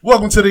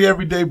Welcome to the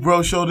Everyday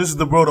Bro Show. This is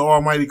the bro, the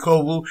Almighty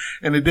Kovu.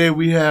 And today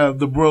we have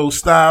the bro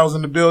Styles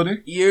in the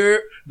building. Yeah.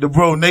 The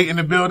bro Nate in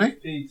the building.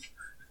 Peace.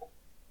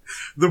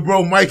 The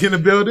bro Mike in the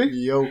building.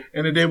 Yo.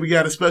 And today we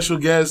got a special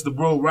guest, the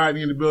bro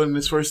Rodney in the building.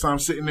 His first time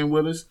sitting in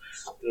with us.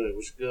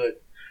 What's good?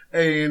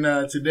 Hey, and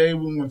today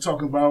we're going to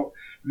talk about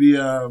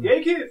the...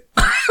 Gay kid.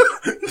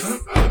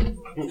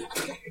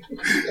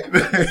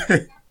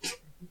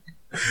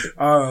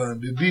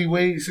 The D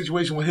Wade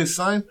situation with his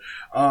son.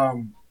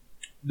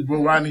 The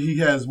bro Rodney, he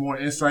has more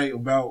insight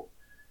about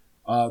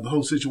the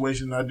whole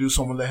situation than I do,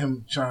 so I'm gonna let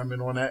him chime in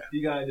on that.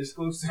 You got it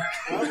exclusive.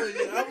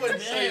 I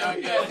wouldn't say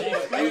I got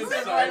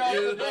exclusive right off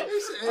the bat.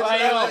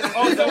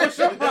 So what's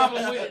your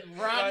problem with it,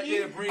 Rodney?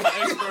 Yeah, bring the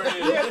expert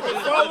in.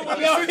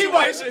 Yo, he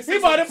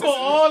might have put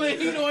all the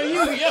heat on you,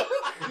 yo.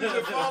 You've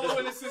been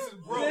following this since it's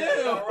broke.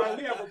 Yeah. All right,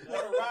 we have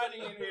reporter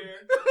Rodney in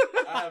here.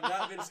 I have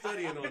not been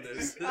studying on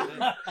this.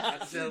 I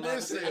tell a lot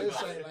to say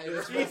about it.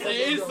 He said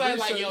insight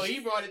like, yo,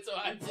 he brought it to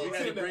our We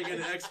had to bring in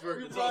an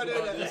expert to talk brought in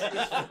about an this.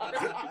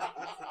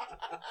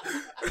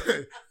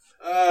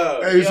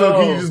 Hey, so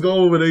can you just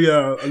go over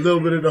the a little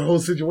bit of the whole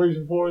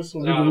situation for us,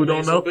 for people who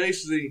don't know? So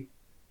basically,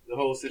 the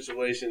whole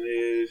situation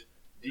is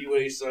D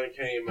Wade's son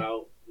came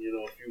out,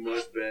 a few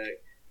months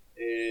back,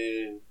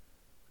 and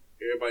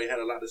everybody had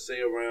a lot to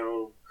say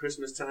around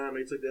Christmas time.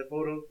 They took that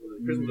photo,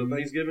 Christmas or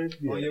Thanksgiving,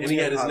 and he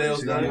had his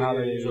nails done.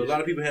 So a lot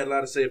of people had a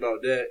lot to say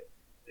about that.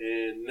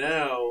 And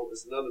now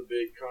it's another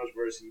big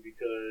controversy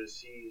because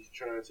he's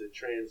trying to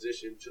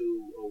transition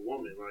to a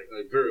woman, like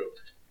a girl.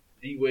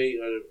 D Wade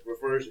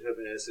refers to her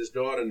as his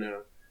daughter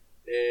now,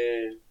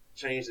 and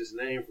changed his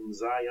name from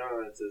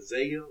Zion to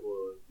Zaya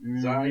or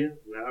Zion,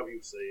 however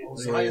you say it. Oh,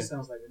 Zion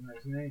sounds like a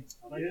nice name.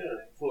 I like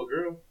for a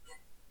girl.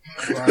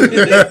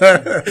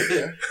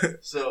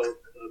 So,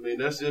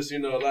 that's just, a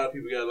lot of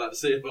people got a lot to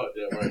say about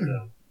that right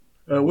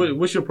now.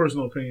 What's your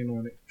personal opinion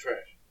on it?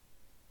 Trash.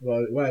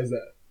 Why is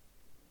that?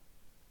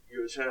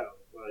 You're a child.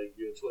 Like,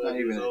 you're 12 Not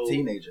years even old. a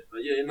teenager.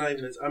 Yeah, not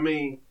even.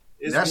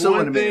 It's That's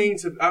one thing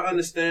to. I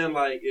understand,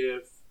 like,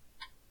 if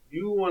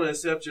you want to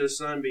accept your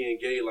son being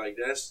gay, like,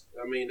 that's to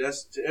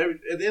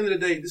at the end of the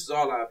day, this is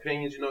all our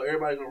opinions.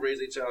 Everybody's gonna raise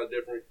their child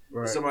different.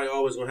 Right. Somebody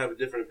always gonna have a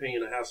different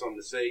opinion and have something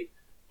to say,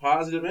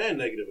 positive and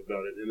negative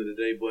about it. At the end of the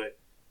day, but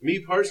me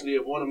personally,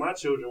 if one of my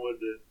children were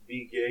to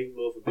be gay,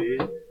 Lord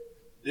forbid,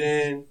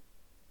 then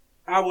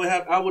I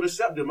would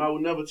accept them. I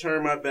would never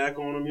turn my back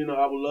on them.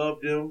 I would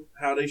love them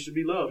how they should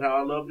be loved, how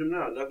I love them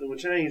now. Nothing would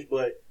change.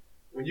 But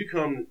when you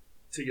come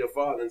to your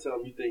father and tell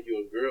him you think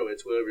you're a girl at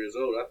 12 years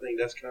old, I think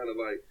that's kind of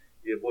like,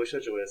 yeah, boy,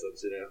 shut your ass up and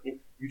sit down.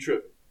 You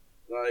tripping.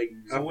 Like,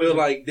 I feel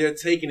like they're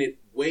taking it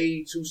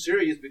way too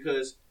serious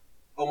because,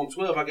 I'm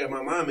 12, I got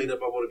my mind made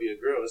up, I want to be a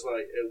girl. It's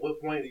like, at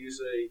what point do you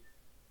say,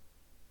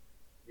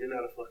 you're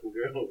not a fucking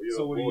girl?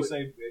 So what do you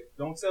say?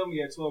 Don't tell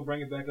me at 12,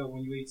 bring it back up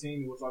when you're 18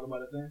 and we'll talk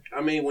about it then?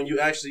 When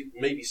you actually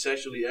may be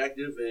sexually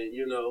active and,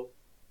 you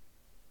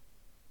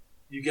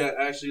got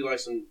actually like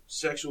some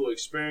sexual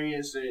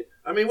experience. And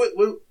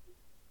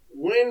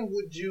when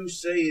would you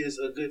say is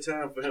a good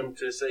time for him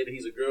to say that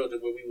he's a girl to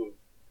where we would?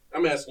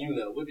 I'm asking you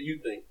now. What do you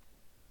think?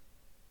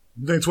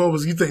 You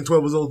think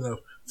 12 was old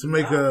enough to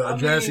make a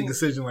drastic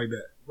decision like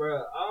that?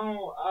 Bruh,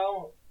 I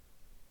don't.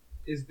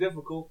 It's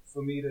difficult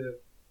for me to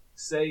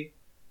say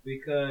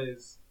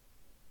because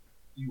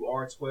you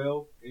are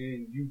 12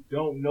 and you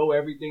don't know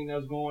everything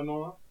that's going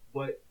on.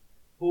 But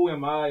who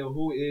am I or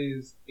who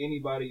is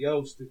anybody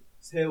else to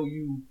tell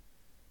you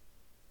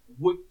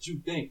what you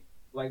think?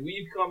 Like,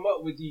 we come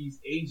up with these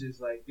ages,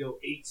 like,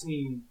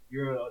 18,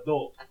 you're an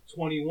adult.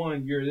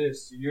 21, you're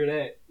this, you're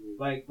that.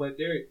 Like, but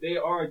they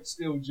are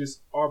still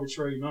just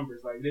arbitrary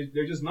numbers. Like,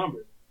 they're just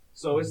numbers.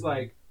 So it's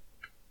like,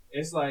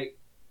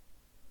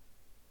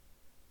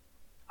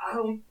 I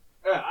don't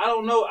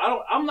know.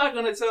 I'm not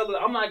gonna tell the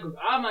little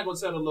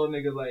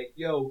nigga like,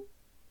 yo,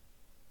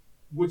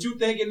 what you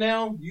thinking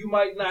now, you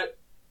might not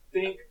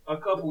think a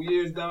couple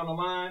years down the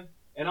line.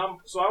 And I don't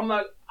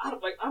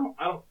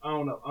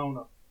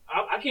know.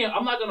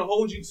 I'm not gonna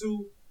hold you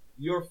to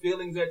your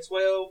feelings at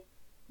 12,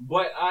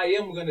 but I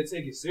am gonna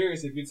take it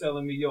serious if you're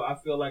telling me, yo, I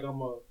feel like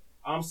I'm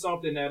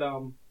something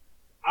else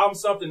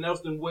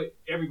than what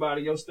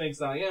everybody else thinks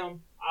I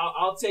am.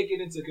 I'll take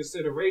it into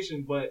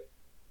consideration, but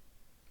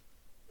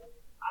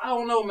I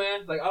don't know,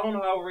 man. Like, I don't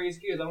know how to raise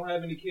kids. I don't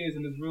have any kids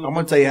in this room. I'm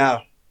going to tell you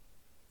how.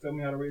 Tell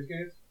me how to raise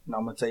kids? No,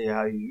 I'm going to tell you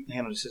how you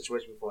handle the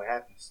situation before it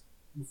happens.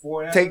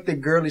 Before it happens? Take the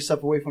girly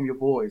stuff away from your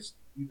boys.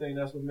 You think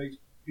that's what makes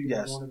people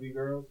want to be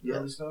girls?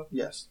 Girly stuff?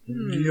 Yes.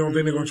 You don't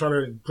think they're going to try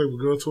to play with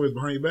girl toys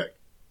behind your back?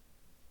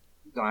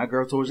 Don't have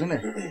girl toys in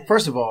there.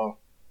 First of all,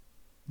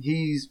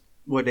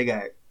 they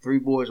got 3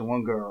 boys and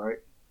 1 girl, right?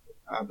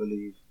 I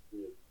believe.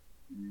 Yeah.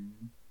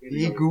 Mm-hmm.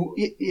 He grew,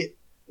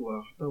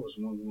 well, that was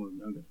one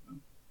younger.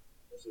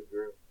 That's a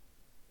girl,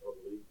 I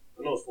believe.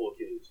 I know it's 4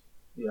 kids.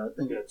 Yeah, I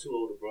think. He got 2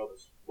 older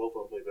brothers. Both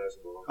of them play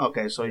basketball.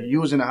 Okay, so you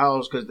was in the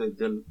house because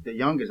the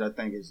youngest, I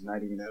think, is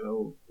not even that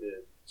old.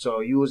 Yeah. So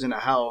you was in the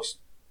house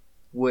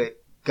with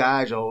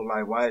guys,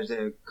 like, why is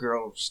there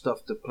girl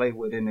stuff to play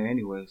with in there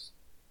anyways?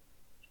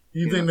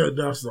 You think that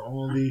that's the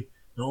only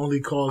the only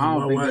cause I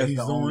don't think why that's he's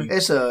the doing. only-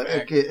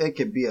 it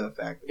could be a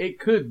factor. It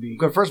could be.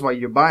 Because first of all,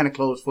 you're buying the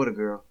clothes for the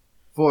girl,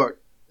 for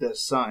the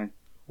son.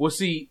 Well,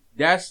 see,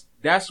 that's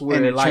where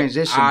And the like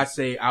transition. I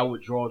say I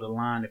would draw the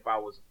line if I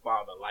was a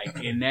father.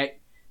 Like in that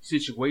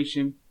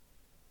situation,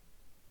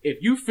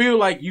 if you feel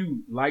like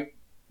you like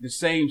the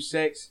same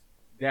sex,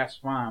 that's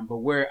fine. But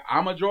where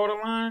I'm gonna draw the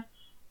line,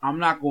 I'm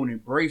not going to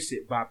embrace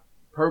it by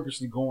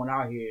purposely going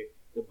out here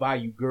to buy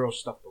you girl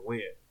stuff to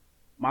wear.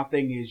 My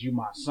thing is, you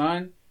my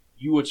son,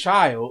 you a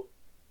child.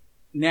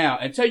 Now,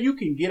 until you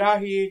can get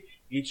out here,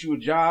 get you a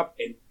job,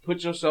 and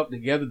put yourself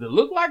together to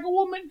look like a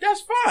woman,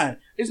 that's fine.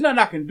 There's nothing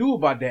I can do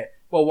about that.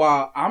 But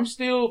while I'm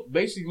still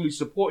basically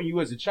supporting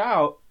you as a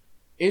child,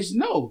 it's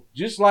no.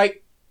 Just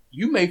like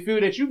you may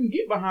feel that you can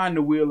get behind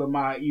the wheel of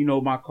my,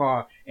 my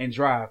car and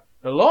drive.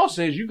 The law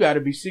says you got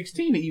to be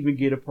 16 to even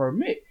get a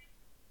permit.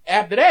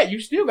 After that, you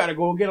still got to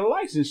go and get a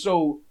license.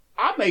 So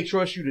I may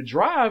trust you to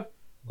drive,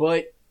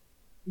 but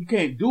you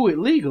can't do it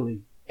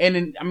legally. And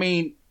then, I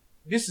mean,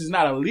 this is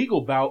not a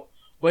legal bout,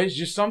 but it's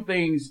just some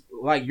things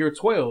like you're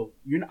 12.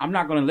 I'm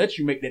not going to let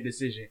you make that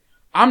decision.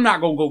 I'm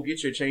not going to go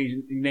get your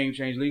name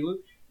changed legally.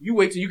 You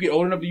wait till you get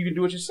old enough that you can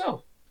do it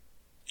yourself.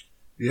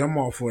 Yeah, I'm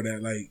all for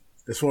that. Like,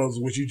 as far as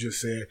what you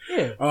just said.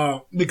 Yeah.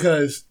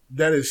 Because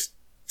that is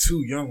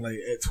too young. Like,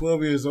 at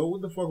 12 years old,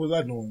 what the fuck was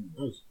I doing?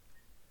 I was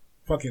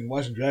fucking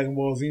watching Dragon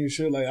Ball Z and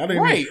shit. Like, I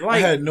didn't Right, I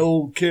had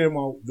no care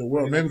about the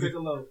world. Maybe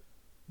Piccolo.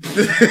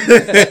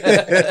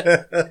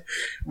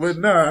 but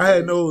nah, I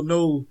had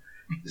no.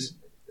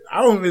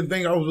 I don't even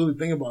think I was really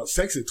thinking about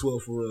sex at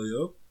 12 for real,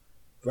 yo.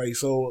 Like,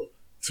 so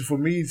for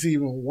me to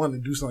even want to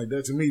do something like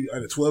that, to me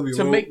at a 12-year-old,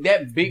 To make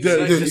that big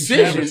The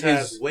decision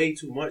Advertise is way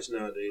too much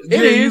nowadays.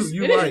 It is.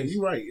 You're It right. is.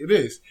 You're right. It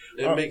is.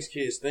 That makes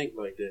kids think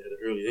like that at an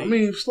early age. I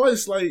mean,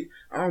 plus, like,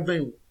 I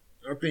think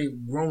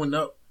growing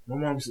up, my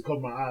mom used to cover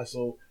my eyes,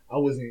 so I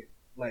wasn't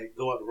like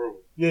go out the room.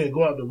 Yeah,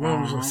 go out the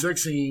room. Uh-huh. So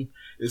sex scene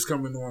is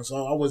coming on,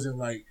 so I wasn't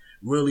like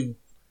really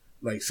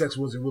like sex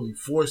wasn't really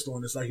forced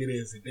on us like it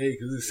is today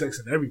because there's sex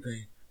in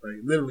everything, like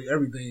literally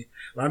everything.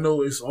 I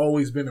know it's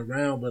always been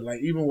around, but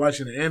like even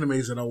watching the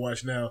animes that I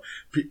watch now,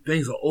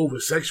 things are over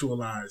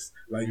sexualized,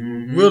 like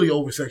really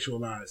over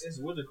sexualized. It's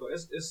wonderful.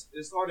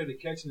 It's harder to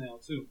catch now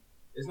too.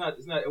 It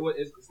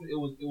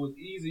was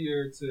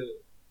easier to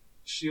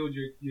shield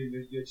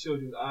your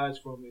children's eyes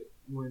from it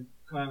when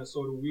kind of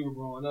sort of we were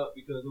growing up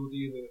because it was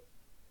either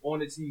on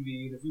the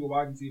TV, and if we were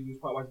watching TV, we was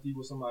probably watching TV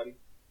with somebody.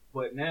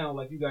 But now,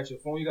 like, you got your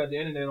phone, you got the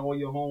internet all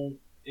your home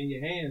in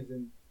your hands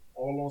and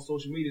all on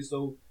social media,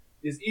 so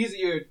it's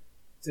easier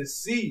to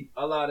see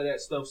a lot of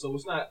that stuff. So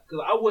it's not because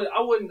I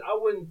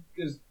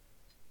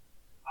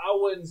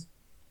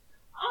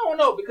don't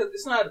know, because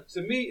it's not,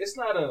 to me, it's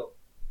not a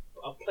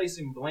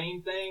placing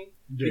blame thing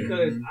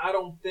because I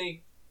don't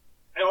think,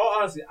 in all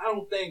honesty, I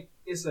don't think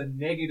it's a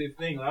negative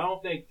thing. Like, I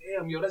don't think,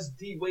 damn, yo, that's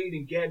D Wade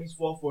and Gabby's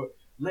fault for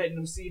letting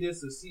them see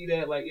this or see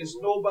that. Like, it's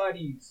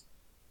nobody's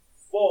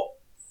fault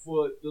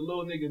for the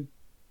little nigga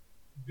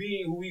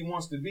being who he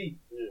wants to be.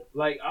 Yeah.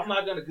 Like, I'm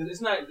not gonna, because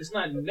it's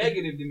not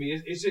negative to me.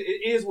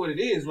 It is what it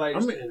is. Like,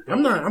 I'm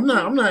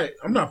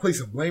not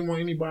placing blame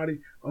on anybody.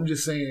 I'm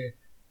just saying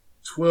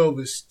 12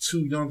 is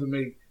too young to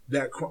make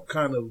that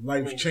kind of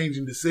life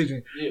changing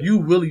decision. Yeah.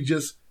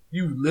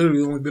 You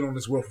literally only been on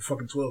this world for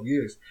fucking 12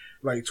 years.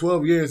 Like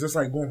 12 years, that's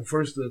like going from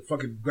first to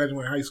fucking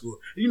graduating high school.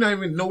 You're not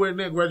even nowhere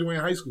near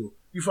graduating high school.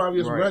 You 5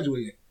 years from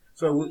graduating.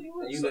 So,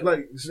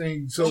 like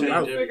saying, so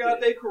I figure out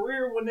their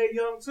career when they're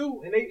young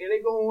too, and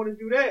they go on and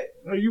do that.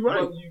 Are you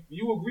right? Well,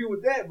 you agree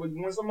with that, but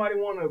when somebody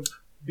want to,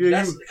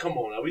 come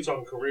on now, we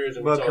talking careers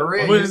and we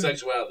talking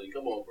sexuality.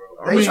 Come on,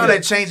 bro. They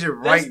trying to change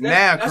it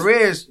now.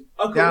 Careers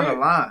down the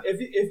line.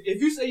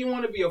 If you say you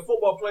want to be a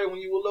football player when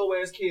you were a little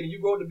ass kid and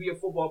you grow up to be a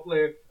football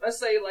player, let's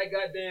say like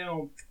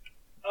goddamn,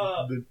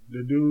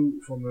 the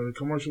dude from the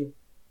commercial.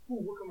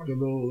 What commercial?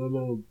 The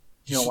little.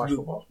 You don't watch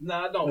football?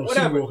 Nah, I don't.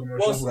 Whatever.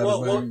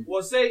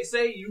 Well, say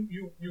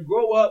you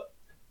grow up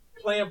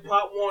playing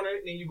Pop Warner,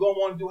 then you go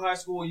on to do high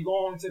school, you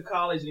go on to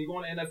college, and you go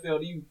on to NFL,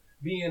 then you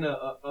being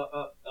a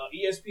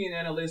ESPN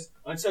analyst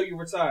until you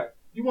retire.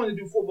 You want to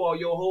do football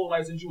your whole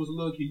life since you was a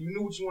little kid. You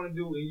knew what you want to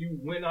do, and you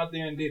went out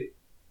there and did it.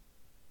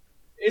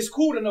 It's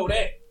cool to know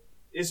that.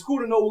 It's cool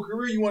to know what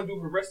career you want to do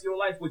for the rest of your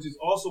life, which is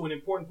also an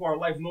important part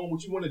of life, knowing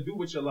what you want to do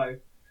with your life.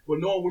 But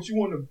knowing what you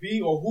want to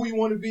be or who you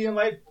want to be in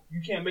life,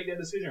 you can't make that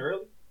decision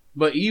early.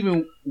 But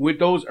even with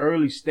those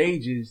early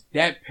stages,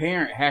 that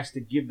parent has to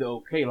give the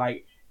okay.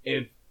 Like,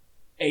 if,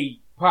 hey,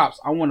 Pops,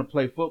 I want to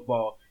play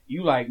football.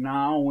 You like,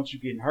 nah, I don't want you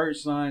getting hurt,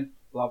 son,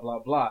 blah, blah,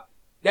 blah.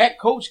 That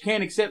coach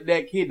can't accept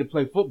that kid to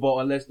play football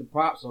unless the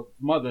pops or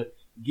mother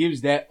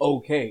gives that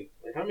okay.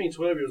 Like, how many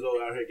 12 years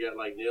old out here got,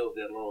 like, nails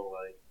that long?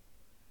 Like,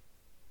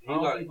 I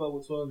don't keep up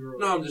with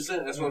 12-year-olds. No, I'm just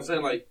saying, that's what I'm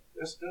saying. Like,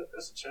 that's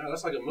a child.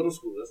 That's like a middle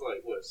school. That's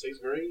like, what,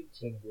 6th grade?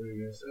 7th grade,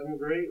 yeah. 7th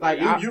grade?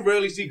 Like, you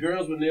rarely see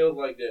girls with nails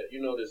like that,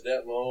 that's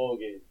that long,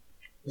 and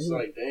it's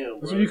like, damn, bro.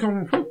 That's where you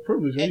come from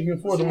privilege. You can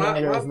afford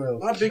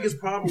my biggest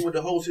problem with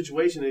the whole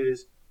situation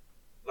is,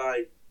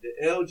 like, the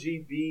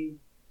LGBT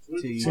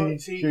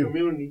T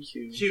community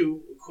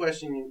Q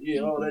questioning,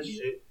 all that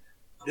shit.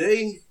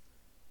 They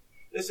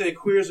say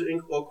queers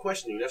are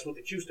questioning. That's what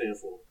the Q stand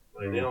for.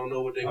 Like they don't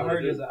know what they want to do. I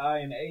heard there's an I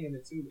and an A in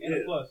it too, and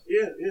a plus.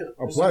 Yeah.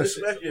 A plus.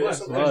 Plus. You know,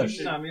 it's a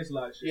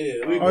lot of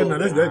shit. Yeah. Oh no,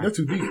 that's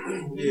too deep.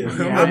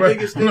 My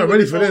biggest thing I'm not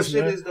ready for this,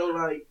 shit man. is though,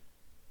 like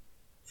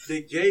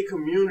the gay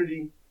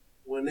community,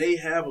 when they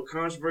have a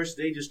controversy,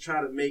 they just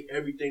try to make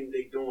everything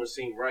they doing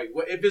seem right.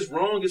 Well, if it's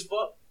wrong as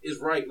fuck, it's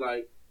right.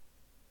 Like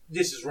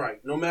this is right.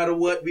 No matter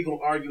what, we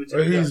gonna argue it.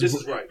 This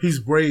is right.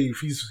 He's brave.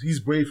 He's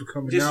brave for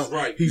coming this out. Is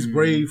right. He's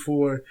brave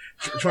for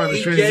trying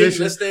to transition. Gay,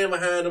 let's stand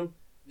behind him.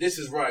 This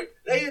is right.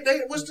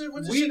 What's the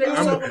shit they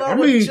talking about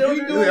with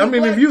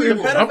children? If you the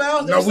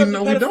pedophiles, we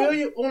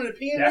don't. On the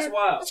P in that's there?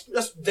 wild.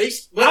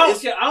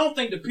 I don't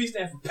think the P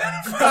stands for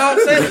pedophile.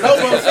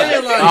 I'm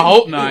saying, like, I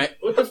hope not.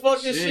 What the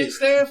fuck this shit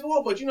stand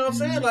for? But you know what I'm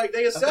saying? Like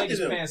they accepted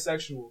him.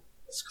 Pansexual.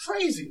 It's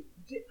crazy.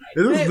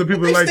 This is the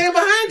people they like stand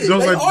behind it.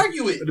 They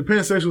argue it. The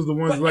pansexuals, the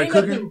ones like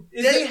cooking.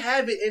 They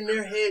have it in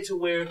their head to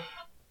where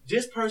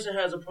this person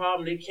has a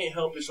problem. They can't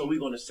help it, so we're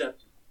gonna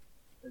accept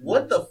it.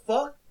 What the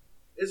fuck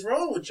is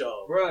wrong with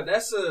y'all, bro?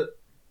 That's a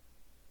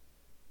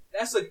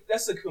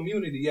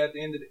community. At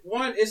the end of it,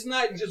 it's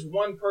not just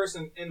one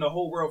person in the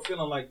whole world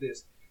feeling like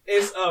this.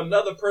 It's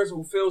another person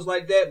who feels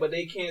like that, but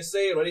they can't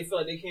say it, or they feel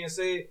like they can't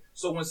say it.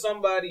 So when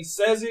somebody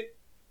says it,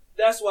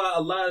 that's why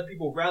a lot of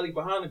people rally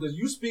behind it, because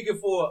you speaking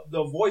for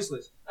the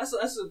voiceless. That's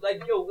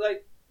like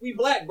we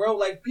black, bro.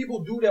 Like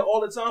people do that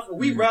all the time.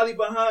 We rally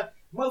behind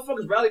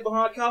motherfuckers. Rally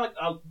behind Colin.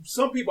 A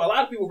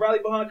lot of people rally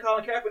behind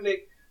Colin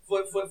Kaepernick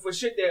for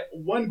shit that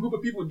one group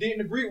of people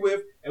didn't agree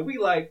with, and we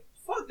like.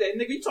 Fuck that,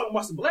 nigga. You talking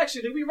about some black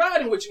shit, and we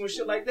riding with you and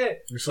shit like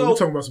that. So we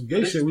talking about some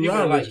gay shit, we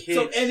riding with you.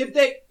 So, and if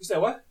they... You said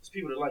what? It's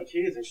people that like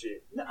kids and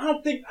shit. No, I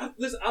don't think...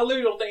 Listen, I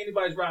literally don't think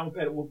anybody's riding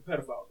with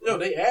pedophiles. No,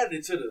 they added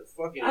it to the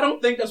fucking... I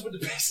don't think that's what the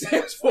P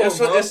stands for,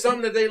 That's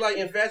something that they, like,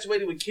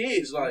 infatuated with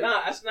kids, like...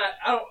 Nah, that's not...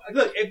 I don't...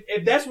 Look,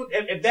 if that's what...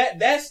 If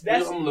that's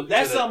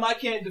something I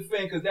can't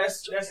defend, because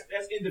that's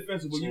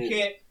indefensible. You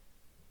can't...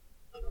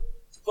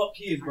 Fuck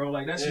kids, bro.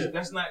 Like, that's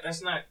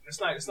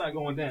not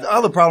going down. The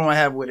other problem I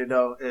have with it,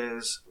 though,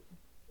 is...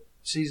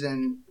 he's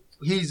in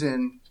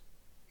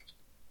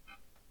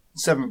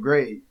 7th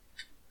grade.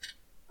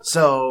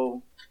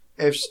 So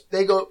if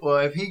she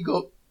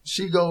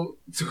go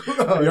to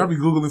I'll be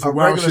Googling some a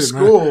regular shit,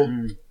 school,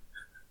 man.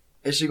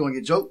 Is she gonna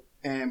get joked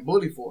and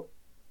bullied for it?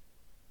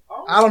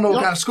 I don't know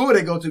what kind of school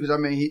they go to, because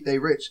they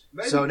rich,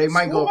 so they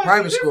might go to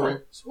private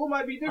school. School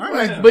might be different,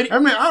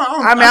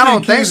 I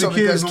don't think so,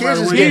 because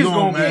kids is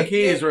gonna be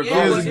kids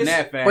regardless in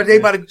that fact. But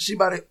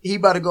he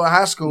about to go to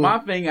high school. My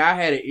thing, I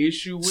had an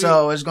issue with.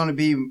 So it's gonna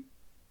be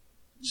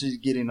she's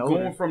getting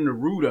older. Going from the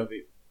root of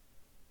it.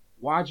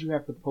 Why'd you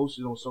have to post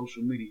it on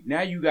social media?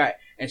 Now you got,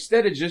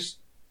 instead of just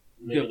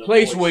the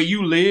place where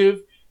you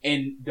live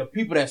and the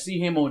people that see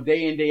him on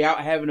day in, day out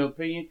having an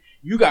opinion,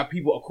 you got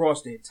people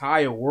across the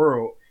entire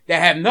world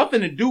that have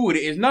nothing to do with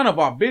it. It's none of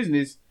our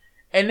business.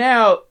 And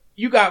now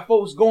you got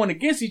folks going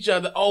against each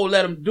other. Oh,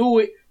 let them do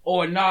it.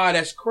 Or nah,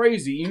 that's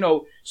crazy. You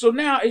know, so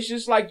now it's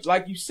just like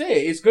you said,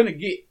 it's going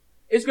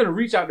to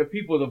reach out to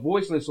people, the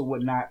voiceless or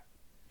whatnot.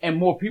 And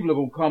more people are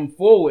going to come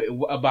forward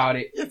about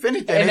it. If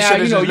anything, they should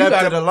have just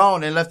left it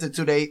alone and left it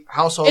to their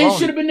household. It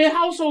should have been their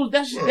household.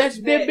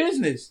 That's their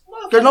business.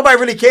 Because nobody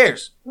really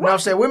cares. You know what I'm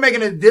saying? We're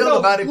making a deal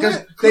about it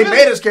because they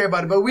made us care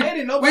about it, but we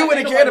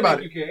wouldn't care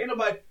about it. Ain't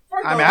nobody.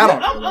 I'm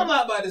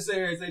not about to sit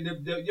here and say,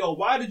 yo,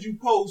 why did you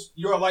post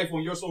your life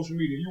on your social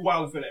media? You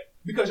wilding for that.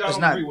 Because y'all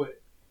don't agree with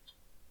it.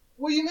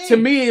 What do you mean? To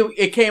me,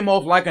 it came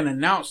off like an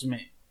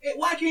announcement.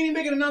 Why can't he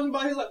make an announcement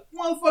about his life?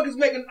 Motherfuckers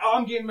making,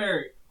 I'm getting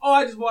married. Oh,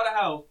 I just bought a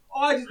house.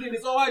 Oh, I just did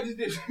this. Oh, I just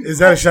did this. Is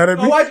that a shot at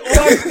me? I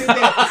just did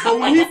that. But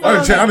when he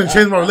I done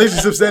changed my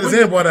relationship status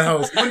and bought a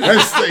house. This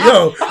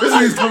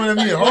nigga's coming at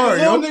me hard,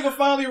 yo. This nigga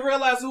finally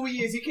realized who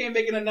he is. He can't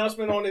make an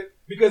announcement on it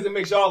because it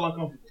makes y'all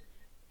uncomfortable.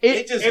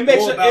 They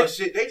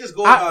just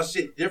go about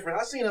shit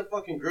different. I seen a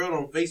fucking girl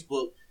on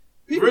Facebook.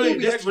 Really,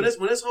 when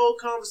this whole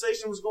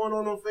conversation was going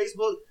on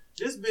Facebook,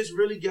 this bitch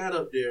really got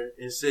up there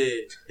and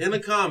said in a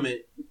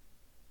comment,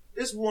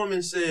 this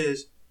woman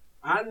says,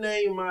 I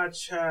named my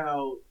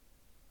child,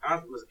 I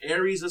was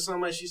Aries or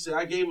something like. She said,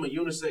 I gave him a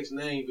unisex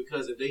name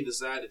because if they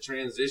decide to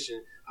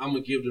transition, I'm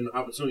going to give them the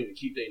opportunity to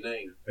keep their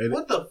name.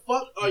 What the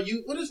fuck are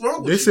you? What is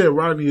wrong with you? They said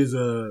Rodney is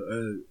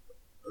a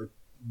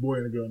boy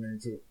and a girl name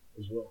too,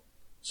 as well.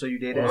 So you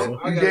dated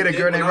a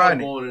girl named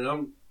Rodney?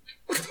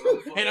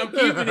 And I'm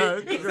keeping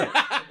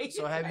it.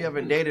 So have you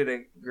ever dated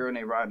a girl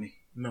named Rodney?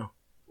 No.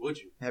 Would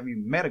you? Have you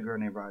met a girl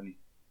named Rodney?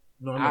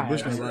 No, I'm not a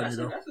bitch named Rodney,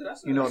 though.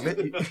 You know a bitch?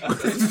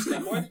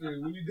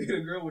 When you date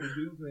a girl with a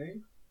dude's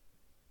name?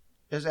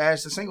 Just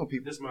ask the single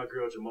people. This is my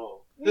girl,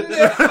 Jamal. That's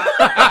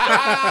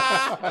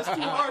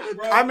too hard,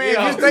 bro. I mean,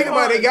 just think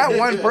about it. They got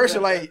one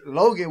person like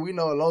Logan. We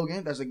know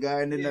Logan. That's a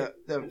guy. And then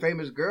the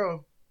famous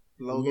girl,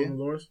 Logan.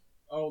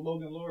 Oh,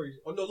 Logan Laurie.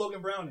 Oh, no,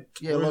 Logan Browning.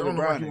 Yeah, Logan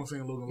Browning.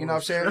 You know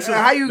what I'm saying?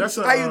 How you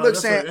look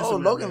saying, oh,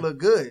 Logan look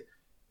good.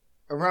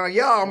 Around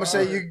y'all, I'm going to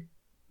say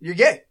you're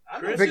gay.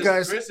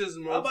 Because Chris is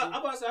I'm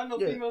about to say I know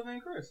females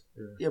named Chris.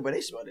 Yeah, but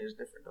they spell it as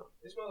different though.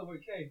 They spell it with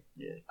a K.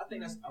 Yeah, I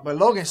think that's. But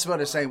Logan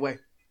spelled the same way.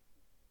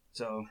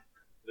 So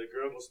the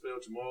girl gonna spell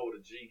Jamal with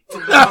a G.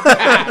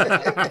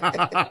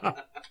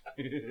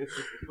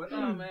 But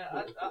no, man,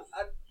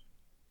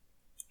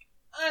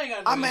 I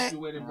ain't got no issue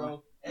with it,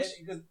 bro.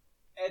 Because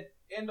at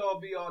end all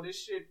be all, this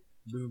shit.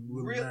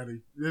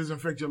 It doesn't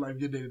affect your life,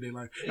 your day to day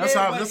life. That's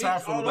how I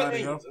feel about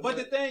it. But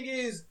the thing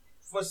is,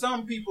 for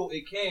some people,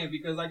 it can,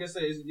 because like I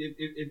said,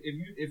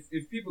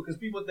 if people, because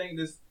people think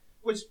this,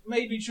 which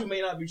may be true,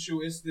 may not be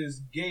true, it's this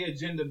gay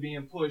agenda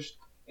being pushed,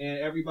 and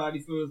everybody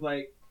feels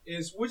like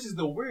which is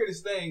the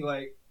weirdest thing,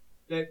 like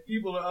that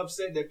people are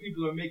upset that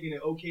people are making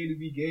it okay to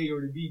be gay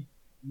or to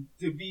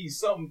be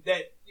something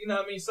that, you know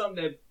what I mean,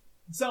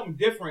 something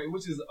different,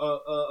 which is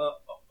a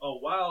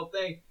wild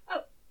thing.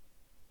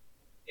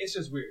 It's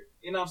just weird.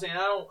 You know what I'm saying?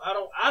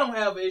 I don't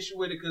have an issue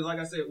with it because, like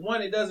I said,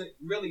 one, it doesn't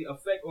really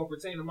affect or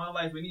pertain to my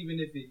life, and even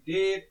if it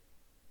did,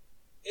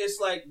 it's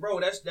like, bro,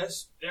 that's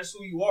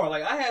who you are.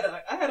 Like I had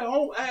a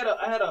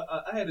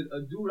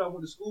dude I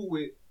went to school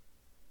with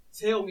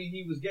tell me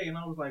he was gay, and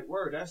I was like,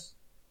 word, that's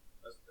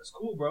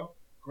cool, bro.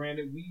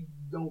 Granted, we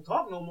don't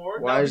talk no more.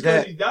 Why is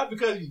that? Not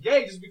because he's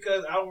gay, just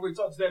because I don't really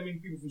talk to that many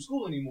people from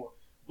school anymore.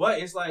 But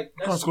it's like,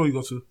 what kind of school you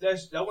go to?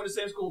 I went to the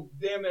same school.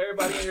 Damn,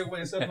 everybody in here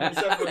went except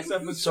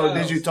for So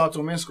did you talk to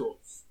him in school?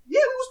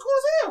 Yeah, we was cool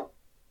as hell.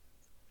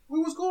 We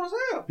was cool as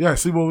hell. Yeah,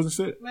 see what was it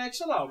said? Man,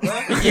 chill out, bro.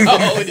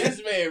 Yo,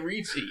 this man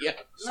reachy. Yeah.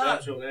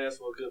 Slap your ass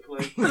for a good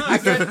play. I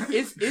guess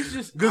it's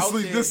just good out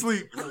sleep. there. Good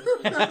sleep.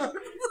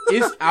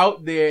 It's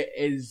out there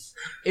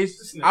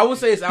I would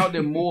say it's out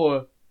there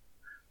more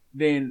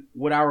than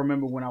what I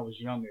remember when I was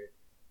younger.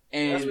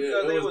 And that's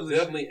because it was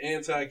definitely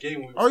anti-gay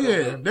when we oh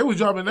yeah, they was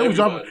dropping the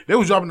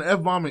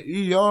F-bomb and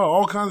ER,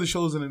 all kinds of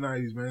shows in the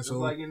 90s, man. So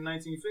like in the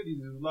 1950s,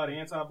 there was a lot of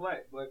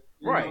anti-black, but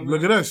right.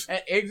 Look at us.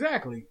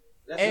 Exactly.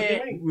 That's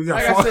and we got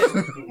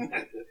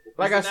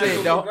like I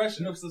said, the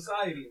progression of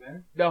society,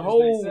 man. The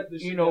whole,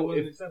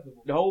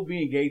 the whole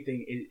being gay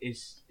thing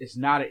is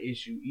not an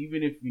issue.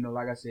 Even if,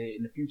 like I said,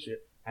 in the future,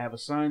 I have a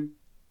son,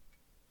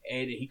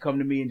 and he come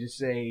to me and just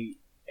say,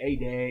 "Hey,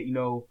 Dad,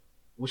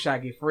 what should I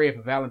get Fred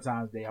for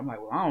Valentine's Day?" I'm like,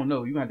 well, I don't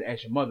know. You gonna have to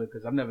ask your mother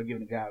because I've never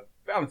given a guy a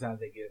Valentine's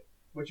Day gift.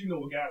 But you know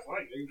what guys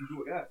like. They can do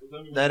what guys.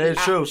 So that is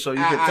true. So you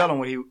can tell him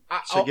what he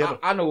should get him.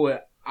 I know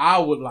what I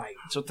would like.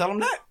 So tell him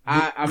that.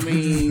 I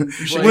mean, you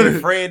should get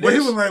Fred this. But he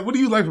was like, "What do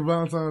you like for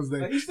Valentine's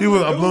Day?" He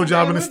was a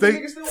blowjob in the state.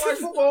 Niggas still watch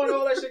football and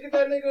all that shit. Get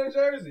that nigga a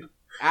jersey.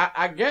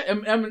 I get,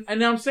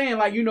 and I'm saying,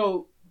 like,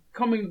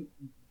 coming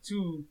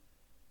to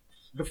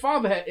the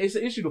father, it's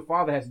an issue the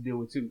father has to deal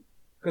with too.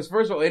 Because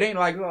first of all, it ain't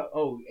like,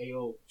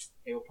 ayo,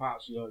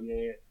 pops,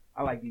 yeah,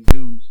 I like these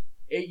dudes.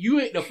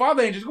 The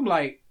father ain't just gonna be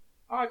like,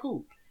 all right,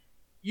 cool.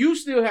 You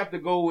still have to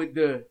go with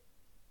the.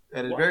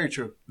 That is very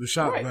true. The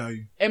shock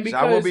value. And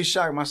because I will be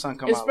shocked my son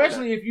come out.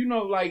 Especially if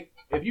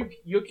if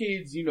your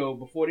kids,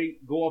 before they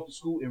go off to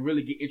school and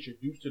really get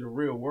introduced to the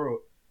real world,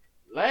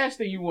 last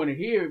thing you want to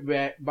hear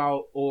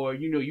about, or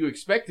you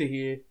expect to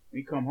hear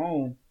when you come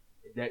home,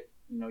 is that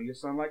your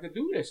son like a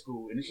dude at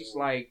school, and it's just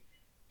like.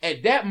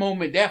 At that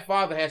moment, that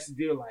father has to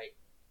deal like,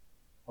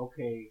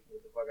 okay,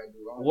 what the fuck I do?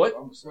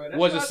 What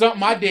was it?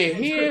 Something I did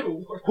here?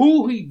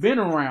 Who he been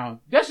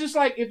around? That's just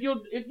like if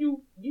you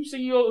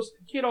send your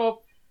kid off,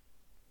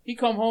 he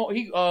come home,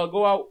 he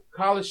go out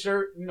collar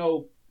shirt,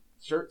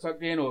 shirt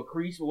tucked in or a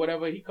crease or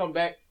whatever. He come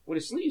back with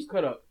his sleeves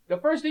cut up. The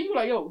first thing you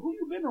like, yo, who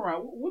you been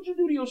around? What'd you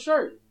do to your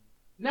shirt?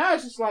 Now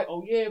it's just like,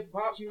 oh yeah,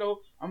 pops,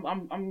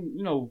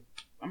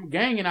 I'm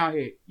ganging out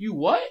here. You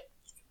what?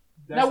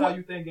 That's how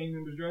you think gang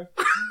members dress?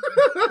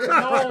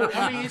 No,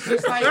 I mean, it's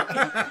just like...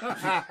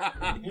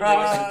 you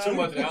watching too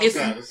much of it's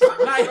Outsiders.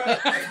 like...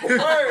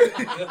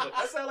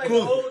 That sound like the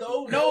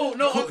old... No.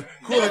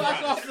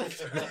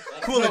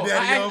 Cool it,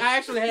 Daddy. I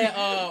actually had,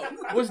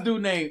 what's the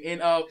dude name in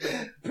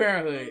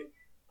Parenthood?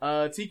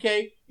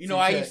 TK?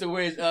 I used to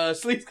wear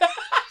his sleeves.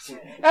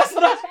 That's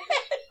what I had.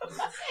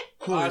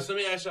 Cool. All right, so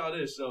let me ask y'all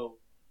this. So,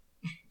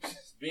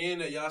 being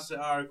that y'all said,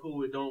 all right,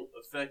 cool, it don't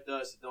affect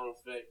us, it don't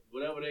affect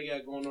whatever they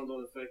got going on,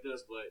 don't affect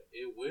us, but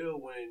it will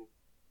when,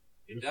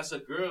 if that's a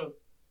girl,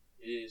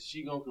 is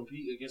she gonna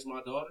compete against my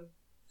daughter?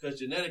 Because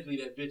genetically,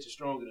 that bitch is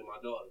stronger than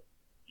my daughter.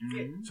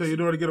 Mm-hmm. So your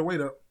daughter get a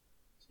weight up?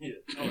 Yeah.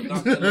 Oh, you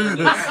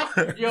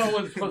know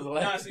what's supposed to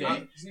last.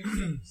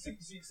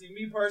 See,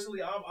 me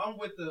personally, I'm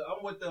with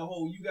the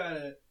whole. You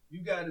gotta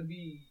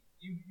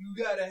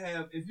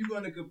have, if you're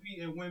gonna compete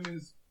in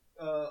women's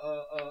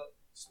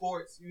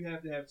sports, you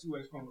have to have two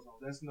X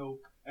chromosomes. That's no.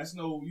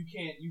 You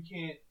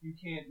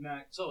can't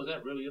not. So is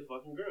that really a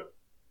fucking girl?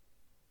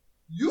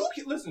 You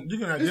can listen. You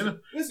can identify.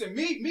 Listen,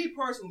 me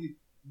personally,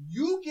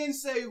 you can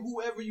say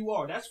whoever you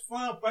are. That's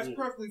fine. That's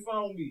perfectly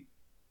fine with me.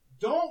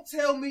 Don't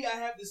tell me I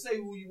have to say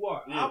who you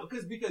are,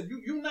 because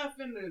you're not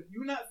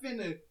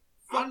finna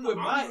fuck with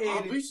my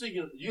head. I'm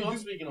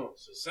speaking on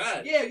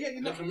society. Yeah,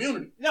 the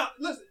community. Now,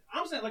 listen,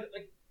 I'm saying like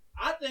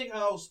I think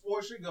how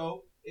sports should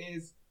go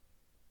is,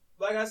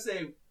 like I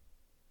say,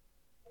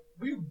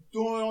 we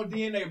doing on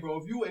DNA,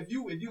 bro. If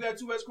you got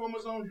 2 X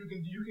chromosomes, you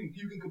can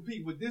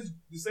compete with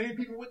the same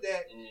people with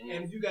that. Mm-hmm.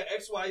 And if you got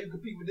XY, you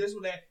compete with this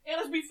or that. And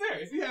let's be fair,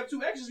 if you have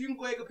 2 X's, you can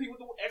go ahead and compete with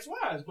the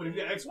XYs. But if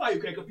you got XY,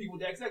 you can't compete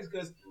with the XX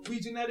because we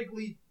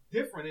genetically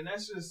different, and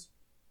that's just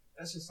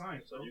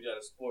science. So you got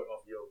to support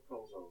off your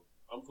chromosomes.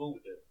 I'm cool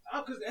with that.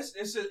 Cause that's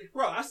just,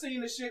 bro. I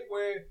seen the shit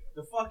where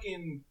the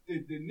fucking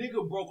the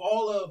nigga broke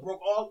all of the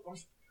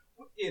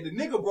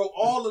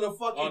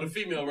fucking all the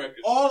female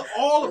records. All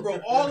of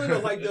the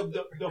like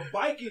the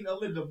biking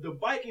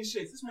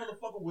shits. This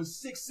motherfucker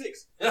was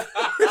 6'6",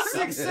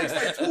 6'6",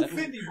 like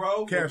 250,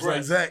 bro. Calves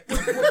like Zach.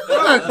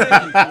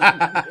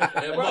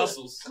 And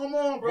muscles. Come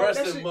on, bro. Breast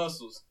that and shit,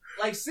 muscles.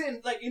 like sitting,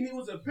 like, and it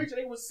was a picture.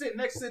 They was sitting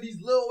next to these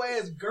little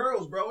ass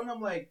girls, bro, and I'm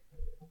like.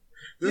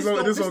 This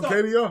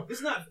okay to y'all?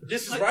 It's not.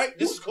 This is like, right.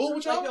 This is cool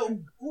with y'all.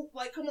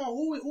 Like, come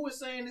on, who is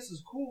saying this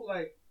is cool?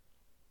 Like,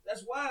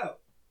 that's wild.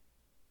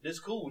 This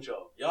cool with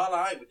y'all. Y'all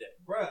alright with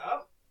that, bro?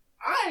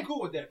 I ain't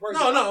cool with that.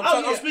 Personally. No,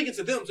 I'm speaking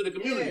to them, to the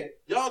community.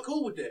 Yeah. Y'all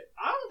cool with that?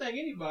 I don't think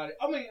anybody.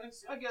 I mean,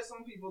 I guess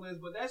some people is,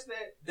 but that's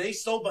that. They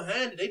so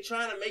behind it. They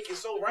trying to make it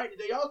so right that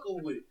they all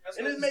cool with it. That's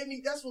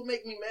what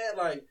make me mad.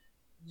 Like.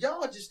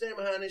 Y'all just stand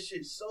behind this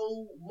shit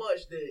so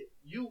much that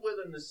you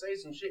willing to say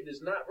some shit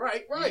that's not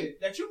right. Yeah,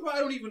 that you probably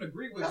don't even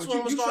agree with. That's what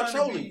I'm gonna start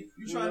trolling you.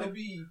 You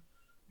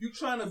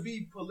trying to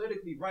be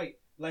politically right.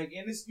 Like,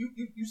 and this, you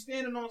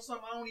standing on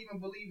something I don't even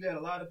believe that a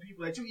lot of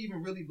people that you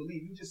even really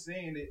believe. You just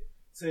saying it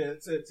to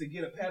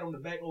get a pat on the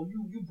back. Oh,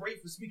 you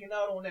great for speaking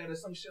out on that or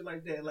some shit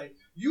like that. Like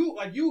you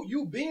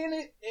being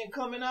it and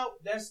coming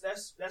out. That's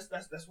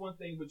one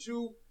thing. But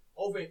you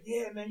over it,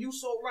 yeah, man, you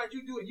so right.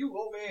 You do it. You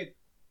over it.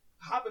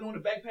 Hopping on the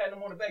back, patting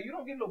him on the back. You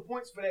don't get no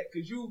points for that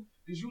because you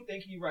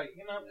think he right.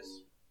 You know,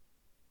 it's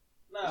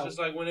just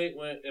like when if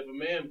a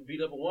man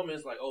beat up a woman,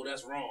 it's like, oh,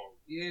 that's wrong.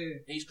 Yeah,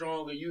 he's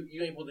strong, and you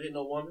ain't supposed to hit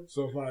no woman.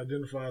 So if I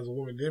identify as a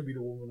woman, then beat a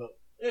woman up.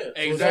 Yeah,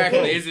 so exactly.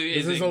 Okay. Is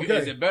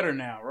it better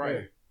now?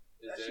 Right.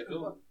 Yeah. Is that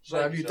cool?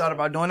 So have you thought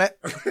about doing that?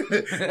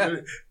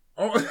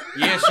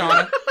 Yeah,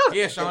 Shauna.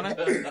 Yeah, Shauna.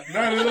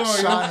 Not at all,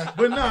 Shauna.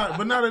 But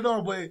not at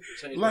all. But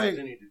like,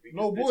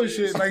 no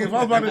bullshit. Like if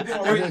I'm about to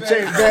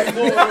change back,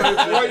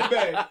 right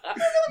back.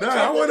 Nah,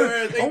 I was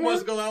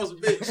a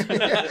bitch.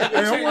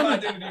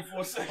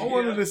 I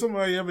wondered if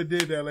somebody ever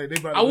did that. Like they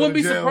about to I wouldn't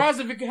be jail.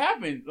 surprised if it could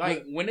happen.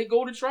 Like when they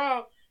go to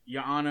trial,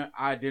 Your Honor,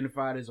 I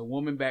identified as a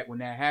woman back when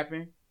that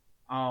happened.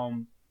 I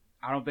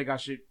don't think I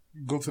should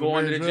go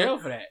under the jail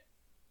for that.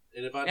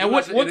 And if I do,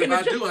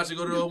 I should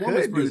go to a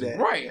woman's prison.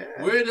 Right.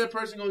 Yeah. Where is that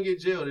person going to get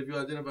jailed if you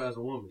identify as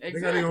a woman?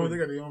 Exactly. They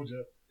got their own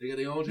jail. They got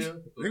their own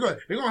jail? They're going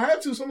to have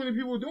to. So many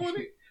people doing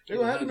it. They're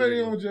going to have to make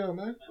their own jail,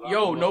 man.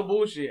 Yo, no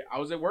bullshit. I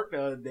was at work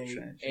the other day,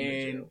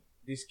 and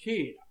this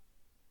kid,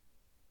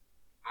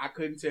 I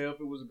couldn't tell if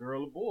it was a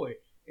girl or boy.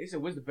 They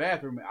said, where's the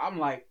bathroom at? I'm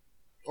like...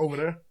 Over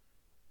there?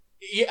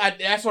 Yeah,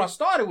 that's what I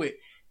started with.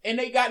 And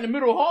they got in the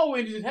middle of the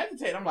hallway and just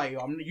hesitated. I'm like,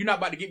 you're not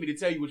about to get me to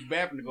tell you which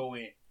bathroom to go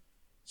in.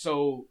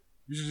 So...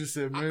 You should just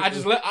said, I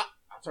just let... I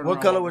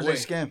what color was their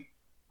skin?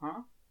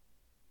 Huh?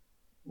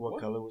 What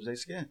color was their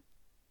skin?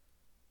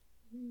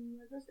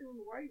 I guess they were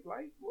white,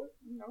 light, what,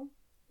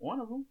 one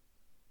of them.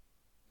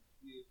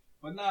 Yeah,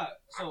 but not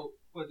so.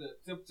 But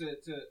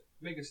to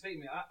make a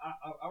statement,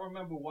 I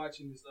remember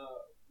watching this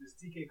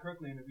TK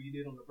Kirkland interview he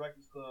did on the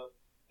Breakfast Club,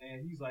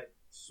 and he's like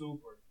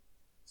super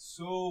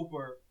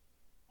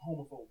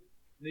homophobic.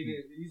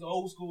 Nigga, he's an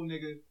old school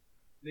nigga.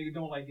 Nigga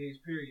don't like gays,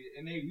 period.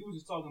 And he was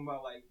just talking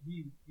about like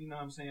you know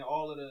what I'm saying,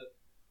 all of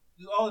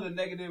the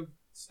negative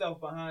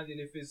stuff behind it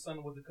if his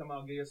son was to come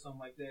out gay or something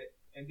like that.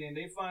 And then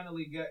they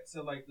finally got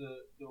to like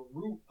the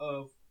root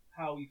of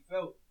how he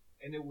felt,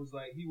 and it was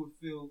like he would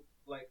feel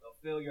like a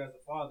failure as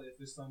a father if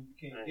his son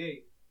became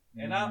gay.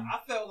 And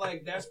I felt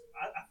like that's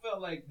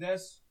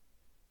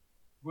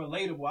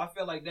relatable. I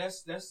felt like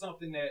that's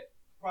something that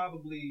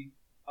probably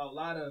a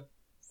lot of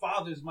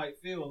fathers might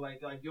feel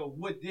like yo,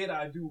 what did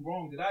I do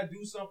wrong? Did I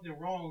do something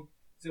wrong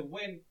to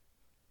win?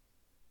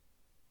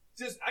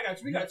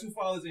 We got two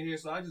fathers in here,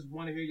 so I just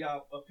want to hear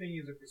y'all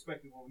opinions and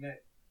perspective on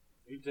that.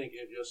 You think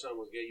if your son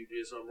was gay, you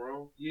did something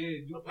wrong? Yeah.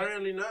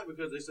 Apparently not,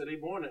 because they said they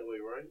born that way,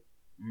 right?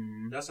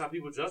 Mm-hmm. That's how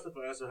people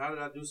justify it. So how did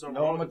I do something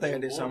wrong? No, I'm going to think I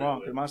did something wrong,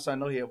 because my son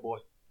know he a boy.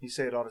 He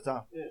say it all the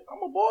time. Yeah.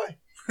 I'm a boy.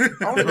 I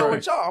don't know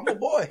what y'all. I'm a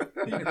boy.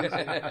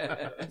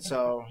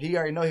 So he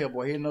already know he a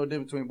boy. He know the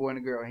difference between boy and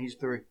a girl, and he's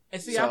 3. And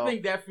see, I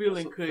think that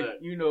feeling could,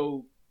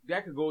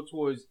 that could go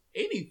towards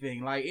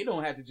anything. Like, it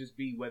don't have to just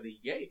be whether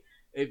you're gay.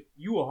 If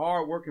you a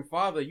hard-working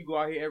father, you go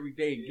out here every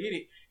day and get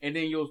it, and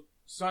then your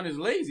son is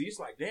lazy. It's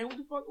like, damn, what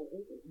the fuck?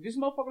 This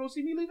motherfucker don't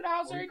see me leaving the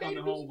house every day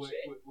to do some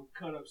shit. With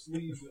cut-up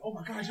sleeves. Oh,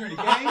 my God, you're in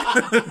the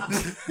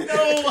game?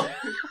 No.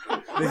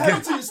 What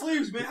happened to your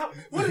sleeves, man?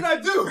 What did I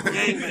do?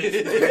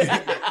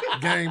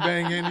 Gang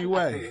bang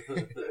anyway.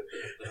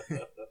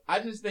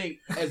 I just think,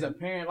 as a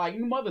parent, like,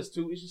 mothers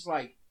too, it's just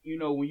like,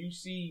 when you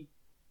see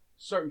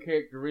certain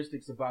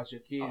characteristics about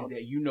your kid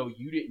that you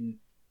didn't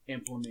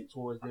implement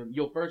towards them,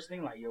 your first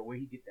thing, like, yo, where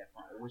he get that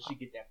from? Where she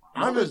get that from?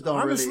 Mothers don't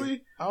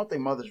honestly, I don't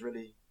think mothers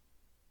really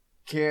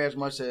care as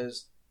much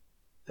as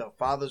the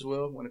father's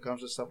will when it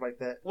comes to stuff like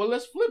that? Well,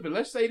 let's flip it.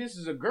 Let's say this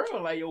is a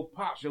girl, like, yo,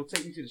 pops, yo,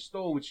 take me to the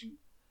store with you.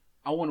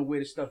 I want to wear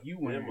the stuff you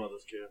wear. Their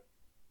mothers care.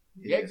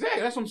 Yeah,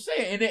 exactly. That's what I'm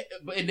saying.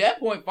 But at that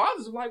point,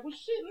 fathers are like, well,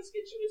 shit, let's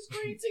get you this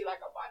green tea like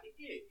I'm about to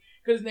get.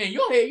 Because in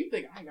your head, you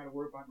think, I ain't got to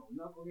worry about no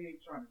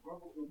knucklehead trying to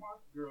grumble with my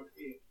girl.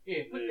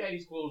 Yeah, put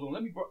daddy's clothes on.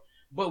 Let me.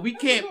 But we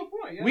can't.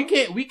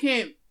 We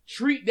can't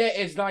treat that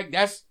as like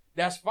that's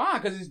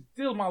fine because it's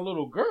still my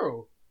little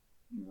girl.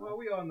 Well,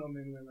 we all know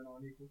men and women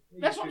aren't equal.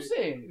 That's what I'm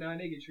saying.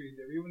 They get treated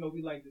different, even though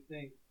we like to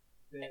think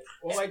that,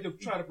 or like to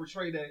try to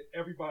portray that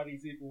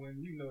everybody's equal,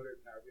 and you know they're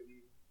not really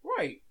equal.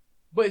 Right.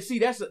 But see,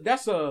 that's a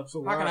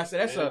how can I say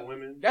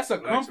that's a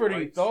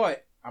comforting thought.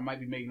 I might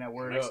be making that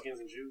word Mexicans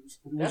and Jews.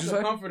 That's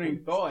a comforting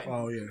thought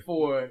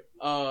for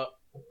a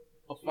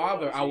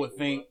father. I would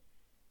think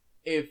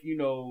if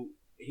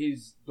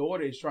his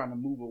daughter is trying to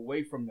move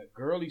away from the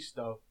girly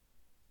stuff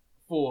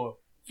for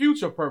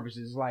future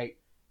purposes, like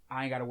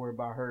I ain't got to worry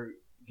about her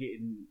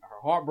getting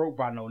her heart broke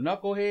by no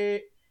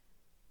knucklehead.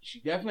 She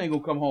definitely ain't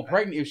gonna come home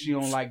pregnant if she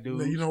don't like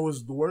dudes. You know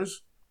what's the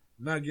worst?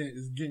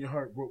 Getting your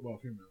heart broke by a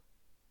female.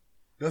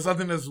 I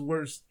think that's the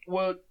worst.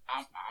 Well,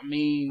 I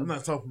mean, I'm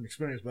not talking from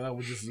experience, but I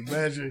would just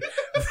imagine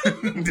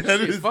fuck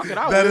it,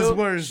 that is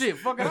worse. Shit,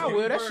 fuck it, I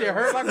will. That shit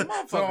hurt like a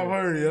motherfucker. So I've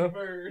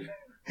heard,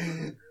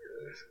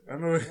 I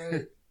know.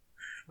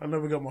 I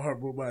never got my heart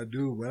broke by a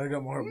dude, but I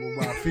got my heart broke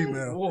by a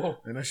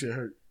female, and that shit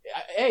hurt.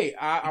 Hey,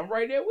 I'm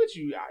right there with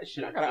you. I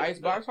got an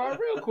icebox heart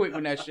real quick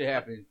when that shit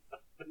happened.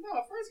 No,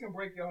 friends can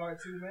break your heart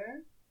too,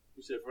 man.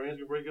 You said friends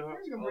can break your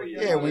heart?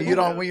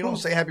 When you don't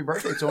say happy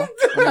birthday to him.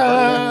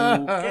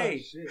 Okay.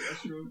 Shit,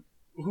 that's true.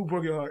 Who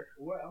broke your heart?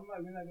 Well,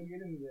 we're not gonna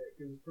get into that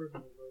because it's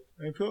personal.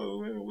 But... Hey,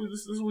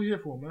 this is what we're here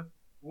for, man.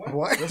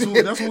 What? That's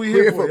what we're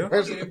here for.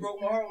 It broke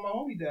my heart when my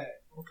homie died.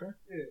 Okay.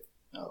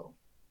 Yeah. Oh.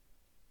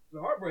 It's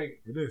heartbreaking.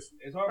 It is.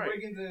 It's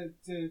heartbreaking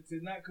to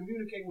not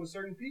communicate with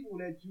certain people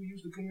that you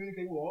used to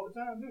communicate with all the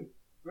time, too.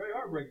 Very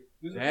heartbreaking.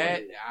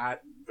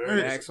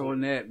 Relax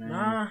on that, man.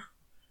 Nah.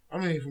 I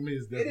mean, for me,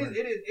 it's different.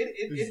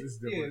 It's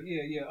different.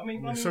 Yeah. I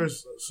mean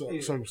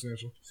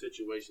circumstantial.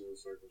 Situational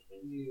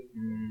circumstances. Yeah.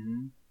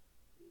 Mm-hmm.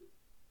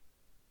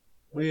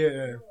 But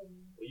yeah.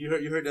 You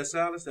heard that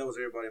silence? That was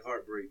everybody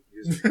heartbreak.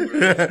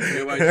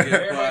 Everybody just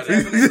got quiet.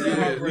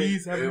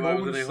 Everybody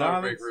was in their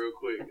heartbreak real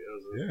quick.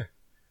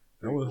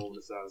 That was a moment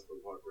of silence for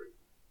the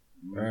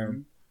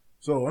heartbreak.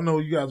 So I know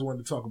you guys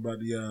wanted to talk about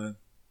the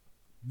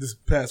this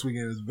past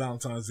weekend is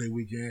Valentine's Day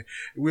weekend.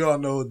 We all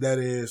know that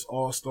is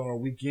All-Star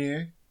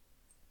Weekend.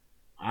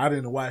 I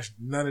didn't watch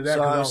none of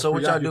that. So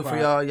what y'all do for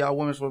y'all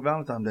women for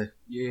Valentine's Day?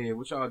 Yeah,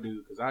 what y'all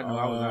do? Because I know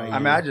I was out here. I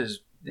mean, I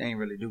just ain't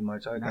really do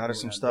much. I got her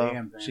some stuff.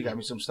 She got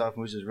me some stuff,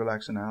 and we just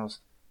relax in the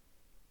house.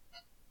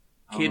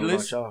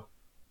 Kidless? Y'all.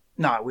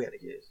 Nah, we had the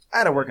kids. I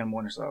had to work in the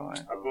morning, so I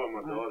brought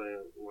my daughter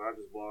in. Well, I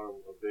just bought her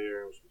a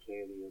bear and some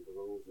candy and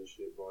balloons and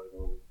shit. Brought it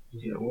home.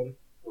 Yeah, water?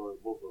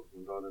 Both of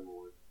them, daughter and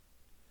boy.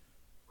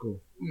 Cool.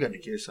 We got the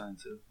kids signed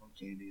too.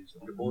 Candy and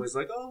stuff. The boys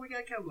like, oh, we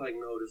got kept like,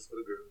 no, this is for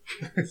the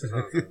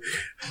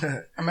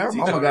girls. I mean,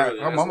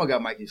 her mama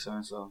got Mikey's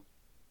son, so.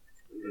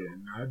 Yeah,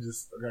 I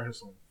got her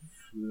some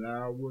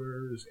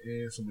flowers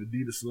and some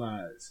Adidas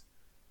slides.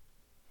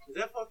 Is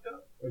that fucked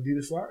up?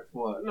 Adidas slides?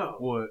 What? No.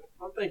 What?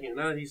 I'm thinking,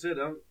 now that he said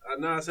that,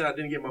 now I said I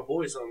didn't get my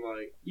boys something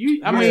like.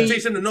 I mean,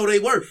 teach them to know they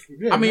worth.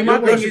 Yeah, I mean, my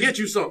thing is get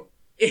you something.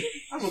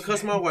 I'm gonna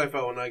cuss my wife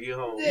out when I get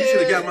home. Yeah, you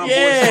should have got my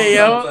boys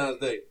Valentine's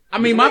Day. I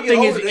mean, my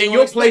thing is, in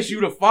your place,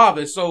 you the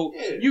father, so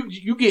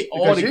you get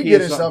all the kids. You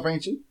getting stuff,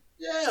 ain't you?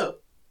 Yeah.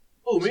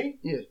 Who, me?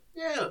 Yeah.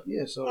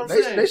 Yeah. So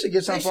they should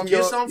get something from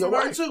your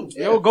wife too.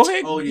 Yeah. Yo, go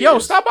ahead. Oh, yeah. Yo,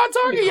 stop by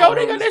Target. Yo,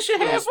 they got that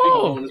shit half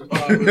full.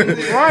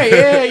 Right?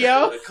 Yeah,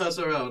 yo. Cuss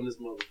her out in this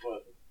motherfucker.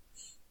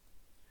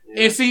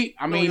 Yeah. And see,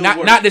 I mean,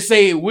 not to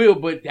say it will,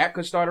 but that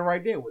could start it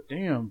right there. Well,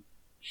 damn.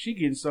 She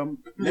getting some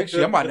next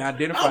year. I'm about to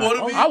identify.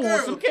 I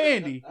want some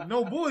candy.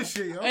 No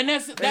bullshit, yo. And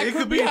that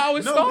could be how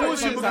it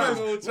starts.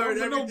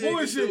 No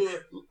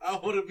bullshit. I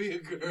want to be a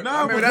girl.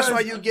 Nah, I mean, that's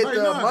why you get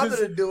the mother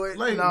to do it. You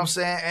know what I'm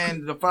saying?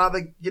 And the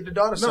father get the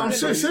daughter. No, I'm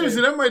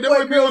seriously. That might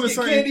be on the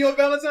same. Candy on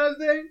Valentine's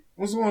Day.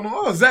 What's going on?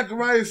 Oh,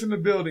 Zacharias in the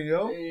building,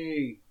 yo.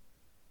 Hey.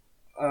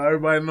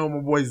 Everybody know my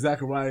boy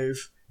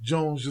Zacharias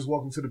Jones just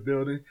walking to the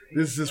building.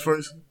 This is his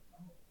first.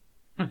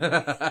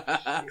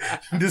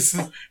 This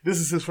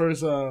is his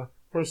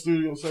first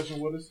studio session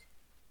with us.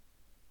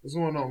 What's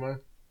going on, man?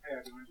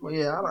 Well,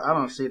 yeah, I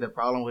don't see the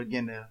problem with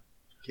getting the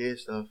kid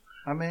stuff.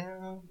 I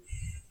mean,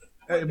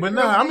 hey, but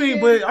nah, I mean,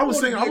 but I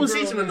was saying, but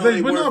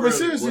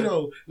seriously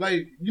though,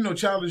 like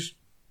childish.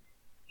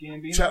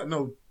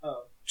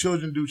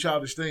 Children do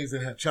childish things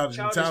and have childish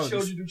intelligence.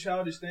 Children do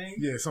childish things.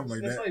 Yeah, something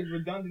like that. That's like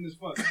redundant as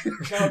fuck.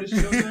 Childish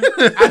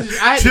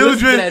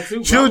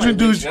children.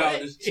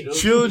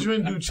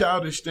 Children do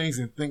childish things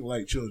and think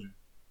like children.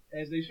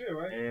 As they should,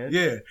 right?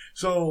 Yeah.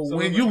 So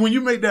when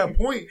you make that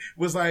point,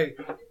 was like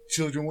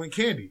children want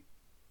candy.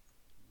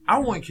 I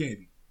want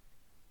candy.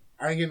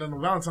 I ain't getting on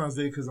Valentine's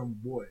Day because I'm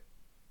a boy.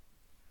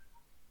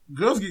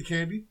 Girls get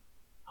candy.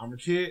 I'm a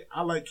kid.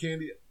 I like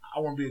candy. I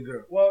want to be a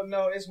girl. Well,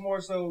 no, it's more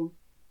so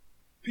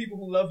people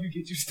who love you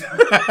get you stuff.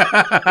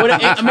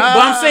 But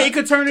I'm saying it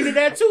could turn into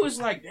that too. It's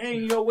like,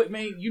 dang, what,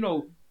 man,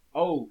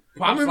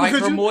 Pops like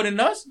her more than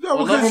us? No,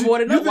 or love her more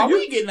than us? Why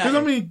we getting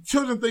that? Because,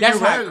 children think that's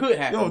how it could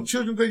happen. Yo,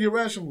 children think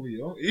irrationally,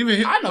 yo.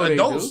 Even I know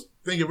adults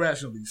think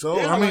irrationally. So,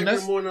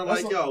 that's more than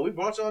like, yo, we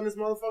brought y'all in this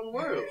motherfucking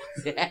world.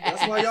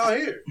 That's why y'all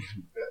here.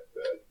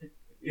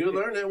 You'll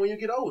learn that when you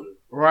get older.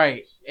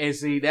 Right. And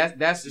see,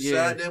 that's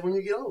decide that when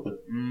you get older.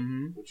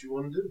 Mm-hmm. What you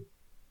want to do.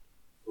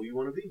 Who you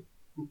want to be.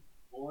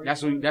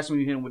 That's when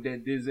you hit him with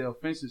that Denzel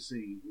Fences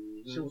scene.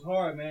 Shit was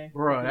hard, man.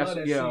 Bro,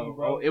 scene,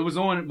 bro. It was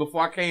on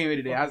before I came here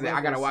today. I said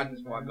I gotta watch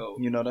this before I go.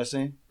 You know that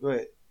scene? Go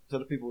ahead. Tell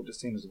the people what this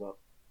scene is about.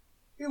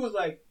 He was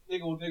like, he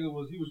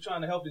was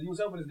trying to help. He was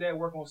helping his dad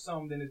work on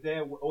something. Then his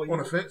dad on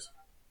a fence.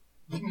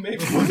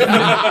 Maybe it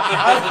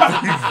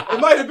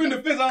might have been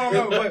the fence. I don't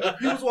remember. But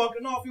he was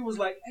walking off. He was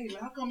like, "Hey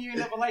man, how come you ain't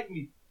never liked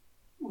me?"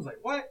 He was like,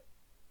 "What?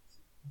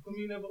 How come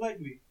you never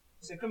liked me?"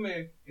 He said, "Come here,"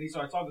 and he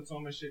started talking to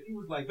him and shit. He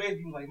was like, "Baby,"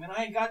 he was like, "Man,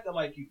 I ain't got to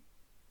like you."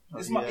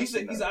 He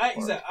said,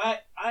 I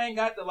ain't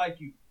got to like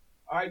you.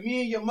 All right,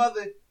 me and your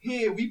mother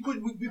here, we put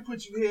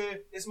you here.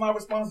 It's my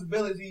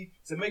responsibility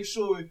to make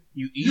sure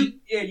you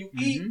eat. You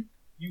eat.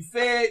 You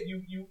fed.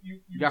 You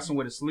got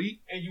somewhere to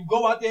sleep, and you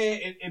go out there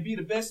and be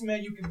the best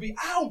man you can be.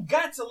 I don't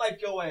got to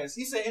like your ass.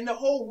 He said, and the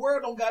whole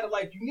world don't got to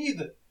like you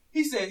neither.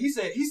 He said,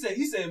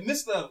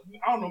 Mr.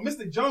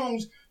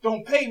 Jones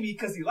don't pay me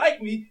because he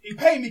like me. He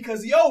pay me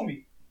because he owe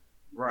me.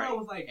 Right. I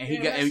was like, and he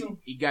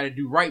got to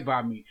do right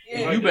by me. Yeah,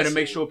 and you better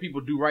make sure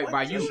people do right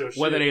by you,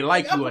 whether they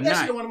like you or not. I put that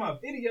not. shit in one of my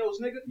videos,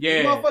 nigga.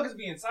 Yeah. You motherfuckers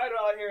be entitled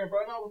out here,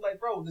 bro. And I was like,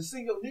 bro,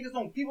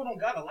 people don't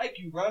gotta like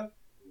you, bro.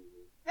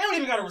 They don't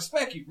even gotta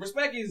respect you.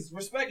 Respect is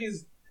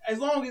as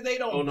long as they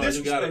don't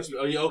disrespect you.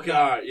 Okay,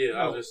 all right, yeah.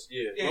 I'll just,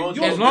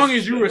 as long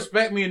as you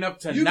respect me enough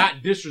to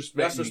not disrespect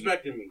me. That's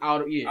respecting me.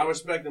 I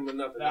respect them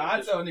enough.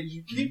 I tell niggas,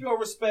 you keep your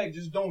respect,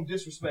 just don't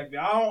disrespect me.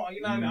 I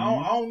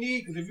don't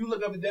need, because if you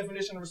look up the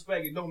definition of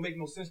respect, it don't make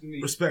no sense to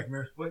me. Respect,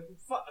 man. But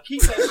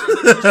keep that shit.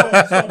 Nigga.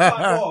 Just don't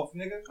pop off,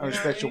 nigga. I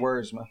respect your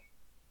words, man.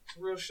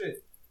 Real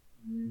shit.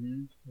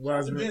 Mm-hmm.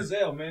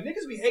 Denzel, man.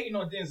 Niggas be hating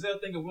on Denzel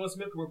thinking Will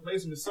Smith can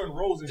replace him in certain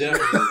roles and shit.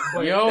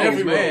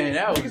 Man,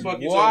 that was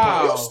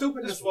wow. You're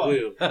stupid as fuck.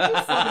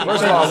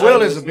 First of all,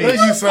 Will is a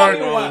beast.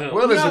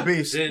 Will is a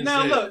beast.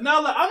 Now look, I'm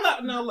not.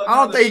 I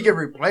don't think he can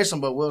replace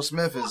him, but Will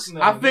Smith is.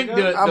 I think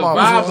the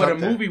vibe of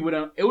the movie would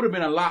have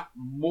been a lot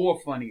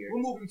more funnier.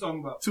 What movie you talking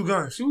about? Two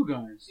Guns.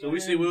 So we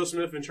see Will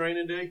Smith in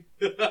Training Day?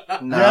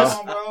 No.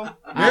 Yes. Bro.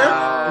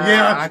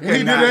 Yeah. When he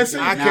did that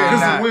scene,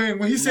 because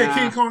when he said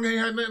King Kong ain't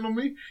had nothing on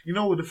me, you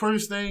know what the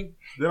first thing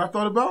that I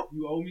thought about?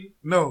 You owe me?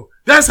 No.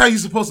 That's how you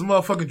supposed to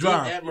motherfucking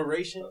drive. Deep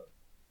admiration?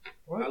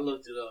 What? I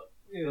looked it up.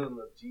 Yeah. I'm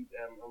looked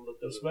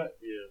Respect?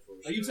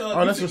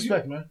 Yeah. That's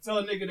respect, man. Tell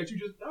a nigga that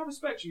I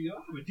respect you, yo.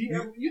 I have a deep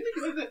you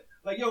think that,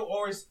 like, yo,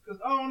 or it's, because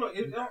I don't know.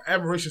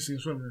 Admiration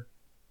seems feminine.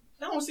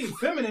 That don't seem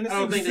feminine. I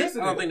don't think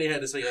they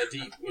had to say that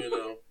deep, you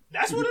know.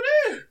 That's what it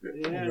is.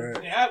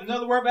 Yeah.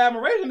 Another word for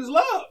admiration is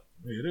love.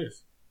 Yeah, it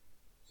is.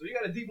 So you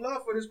got a deep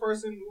love for this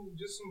person who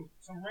just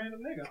some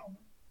random nigga. I don't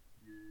know.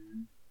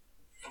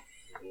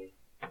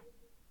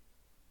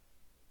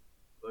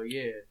 But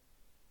yeah.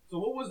 So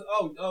what was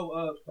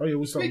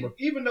what's talking about?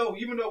 Even though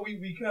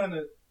we kind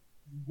of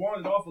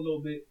wandered off a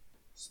little bit,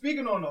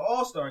 speaking on the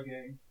All-Star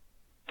game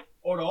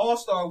or the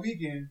All-Star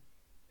weekend,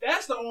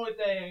 that's the only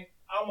thing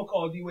I'm gonna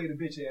call D-Wade a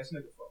bitch ass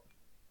nigga for.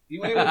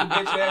 D-Wade was a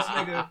bitch ass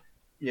nigga.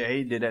 Yeah,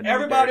 he did that.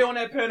 Everybody on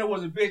that panel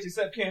was a bitch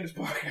except Candace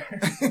Parker.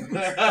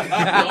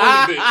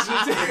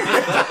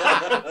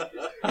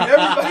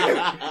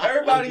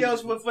 Everybody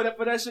else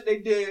for that shit they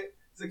did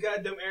to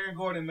goddamn Aaron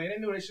Gordon, man. They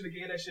knew they should have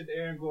gave that shit to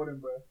Aaron Gordon,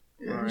 bro.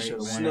 Yeah, he should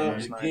have won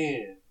Snubbed it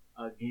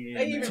again.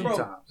 Even, bro,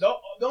 the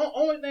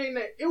only thing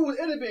that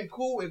it'd have been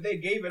cool if they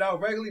gave it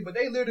out regularly, but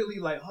they literally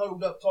like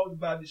huddled up, talked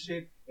about this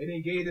shit, and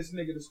then gave this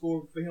nigga the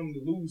score for him to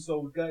lose.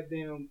 So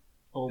goddamn,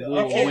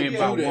 win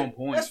by 1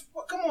 point.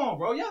 Come on,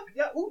 bro, y'all,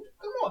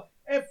 come on.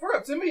 And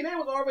to me, they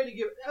was already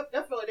giving. I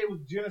felt like they was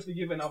generously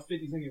giving out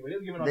 50s anyway. They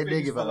was giving out 50s. They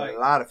did give out like, a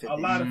lot of 50s. A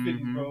lot of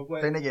 50s, bro. But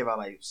I think they gave out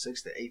like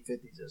 6 to 8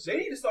 50s. They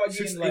need to start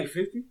getting like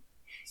 50.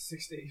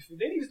 6 to 8 50.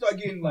 They need to start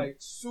getting like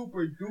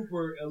super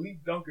duper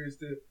elite dunkers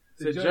to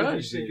judge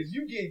this shit. Because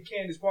you get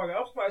Candace Parker,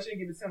 I'm surprised she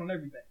didn't give a 10 on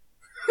everything.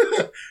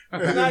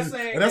 I'm not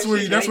saying and that's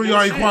where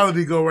your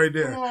equality go right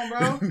there. Come on,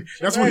 bro.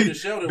 That's what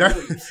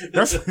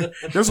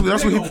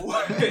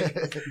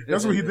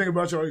he think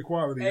about your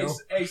equality.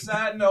 A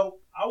side note,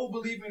 I will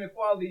believe in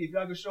equality if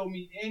y'all can show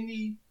me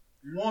any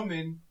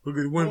woman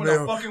doing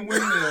a fucking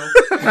windmill.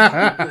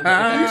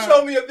 If you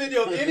show me a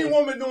video of any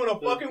woman doing a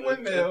fucking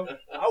windmill,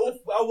 I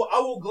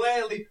will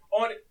gladly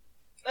on it.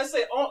 Let's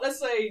say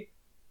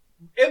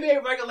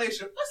NBA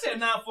regulation. Let's say a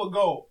 9-foot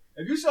goal.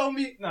 If you show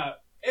me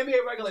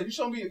NBA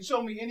regulation, you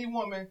show me any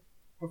woman,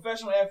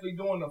 professional athlete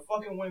doing a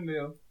fucking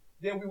windmill,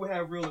 then we would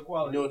have real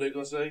equality. You know what they're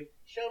gonna say?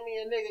 Show me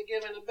a nigga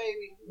giving a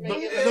baby. No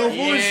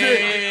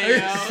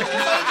bullshit.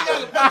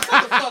 Shut the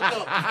fuck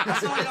up.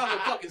 That's all y'all can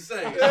fucking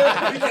say.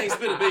 We can't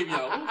spit a baby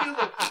out. Who gives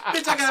a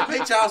bitch? I gotta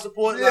pay child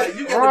support. Like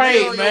you got Right, the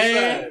bill on man.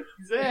 your side.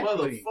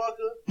 Exactly.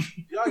 Motherfucker.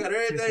 Y'all got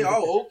everything.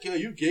 Oh, okay.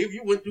 You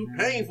went through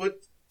pain for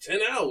 10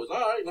 hours. All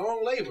right,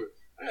 long labor.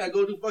 I gotta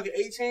go do fucking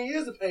 18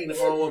 years of pain if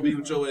I don't want to be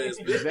with your ass,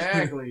 bitch.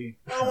 Exactly.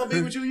 I don't want to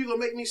be with you. You gonna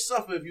make me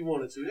suffer if you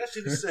wanted to. That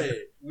shit is sad.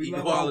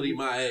 Equality,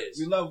 my ass.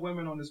 We love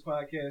women on this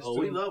podcast. Oh,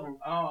 too. we love them.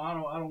 I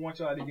don't want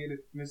y'all to get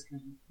it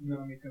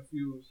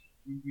confused.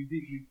 We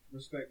deeply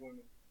respect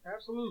women.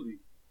 Absolutely.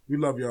 We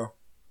love y'all.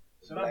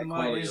 Shout out to my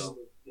Quality, ass. yo.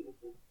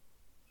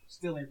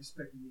 Still ain't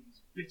respecting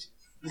these bitches.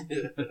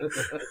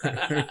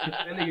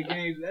 That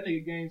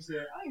nigga Game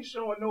said, I ain't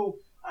showing no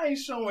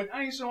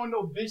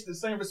bitch the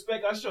same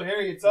respect I show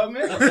Harriet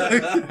Tubman. What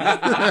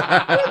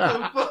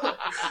the fuck?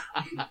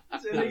 I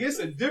said, nigga, it's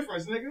a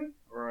difference, nigga.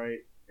 Right.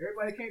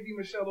 Everybody can't be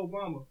Michelle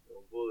Obama.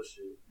 No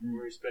bullshit.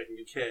 We're respecting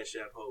you cash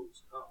app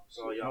hoes. That's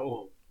all y'all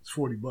want. It's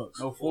 $40.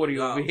 No 40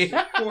 over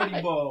here.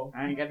 40 ball.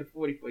 I ain't got the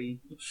 40 for you.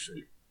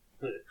 Shit.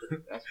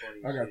 That's funny.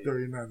 I got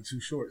 39 and 2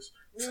 shorts.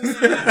 2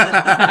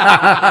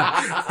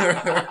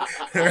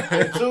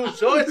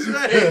 shorts,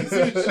 man.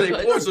 Say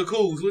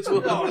Portugal's. Which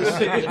one? Oh,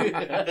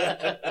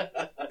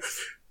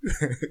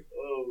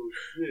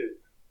 shit.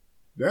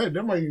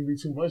 That might even be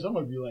too much. That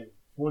might be like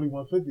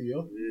 41.50,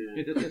 yo.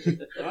 Yeah.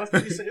 It's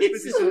 50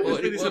 cents a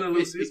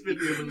Lucy. It's 50 a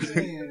Lucy.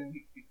 Man.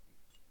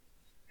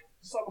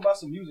 Let's talk about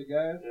some music,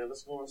 guys. Yeah,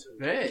 let's go on to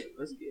Hey,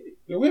 let's get it.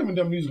 Yeah, we haven't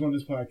done music on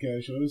this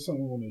podcast, so it's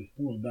something we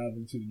want to dive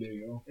into today,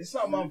 yo. It's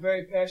something I'm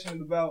very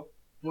passionate about,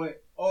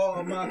 but all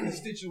of my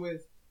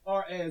constituents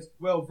are as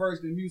well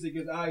versed in music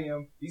as I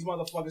am. These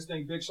motherfuckers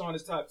think Big Sean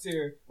is top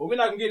tier, but we're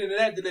not gonna get into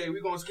that today.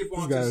 We're gonna skip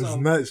on to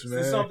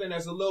something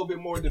that's a little bit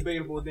more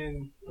debatable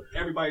than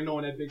everybody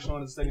knowing that Big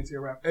Sean is a second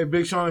tier rapper. Hey,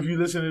 Big Sean, if you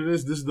listen to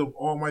this is the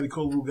almighty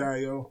Kobu guy,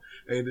 yo.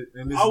 Hey,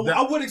 and this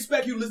I would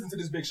expect you to listen to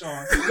this, Big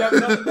Sean. You have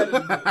nothing better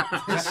than that.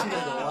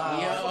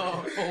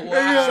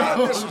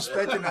 Wow.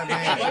 Disrespecting that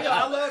man. But yo,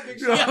 I love Big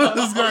Sean.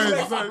 This guy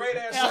is great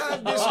ass Stop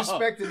shot.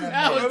 disrespecting that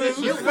That man. was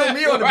You put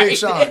me on the Big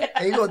Sean.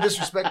 And you gonna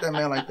disrespect that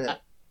man like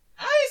that.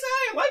 I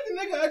ain't like the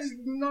nigga. I just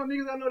know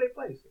niggas I know they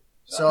place.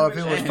 So if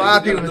it was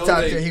 5 people in the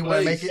top 10, he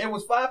wouldn't make it. It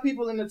was 5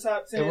 people in the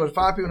top 10. It was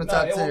 5 people in the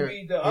top 10. It would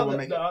be the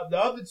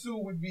other 2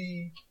 would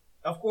be,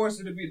 of course,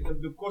 the big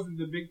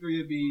 3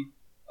 would be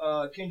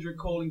Kendrick,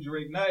 Cole, and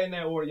Drake. Not in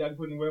that order. Y'all can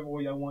put in whatever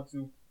order y'all want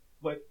to,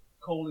 but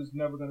Cole is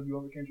never going to be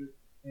over Kendrick,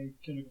 and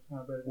Kendrick is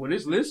kind of better. Well,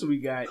 this list we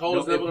got.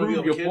 Cole's never gonna be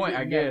prove over your point,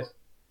 I Kendrick. guess.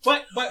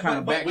 But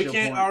we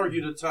can't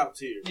argue the top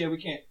tier. Yeah, we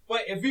can't.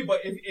 But if you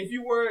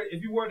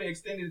were to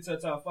extend it to the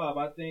top 5,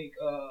 I think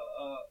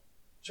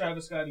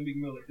Travis Scott and Meek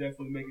Mill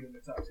definitely make it in the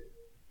top 10.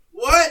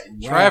 What?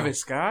 Wow. Travis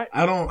Scott?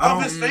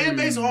 Off his fan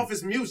base or off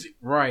his music?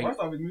 Right. First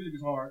off, his music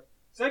is hard.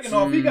 Second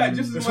off, he got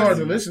just as It's much. hard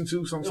to listen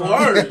to sometimes.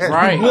 Word.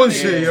 Right.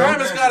 Bullshit, yo.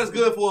 Travis Scott is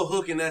good for a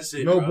hook and that's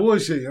it. No bro.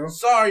 bullshit, yo.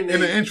 Sorry, Nate.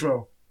 In the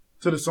intro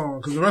to the song,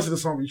 because the rest of the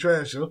song be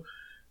trash, yo.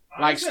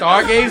 Like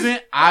stargazing,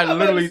 I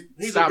literally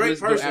He's a stopped great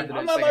listening person. after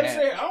I'm that not about to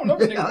second say, I don't know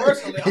the nigga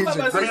personally. I'm He's not a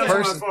about to great say,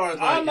 person. As far as,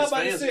 I'm not about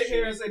to his sit fans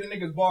here and and say the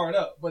nigga's barred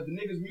up, but the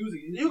nigga's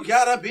music. You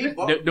gotta be half.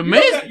 barred. The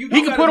mix, you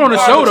he can gotta put be on a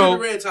barred. show Why though.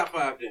 would you Red top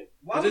 5 then?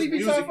 Why would he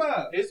be top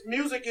 5? His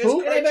music is It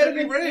ain't better Trippie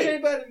than Red. it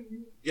ain't better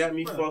than Got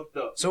me fucked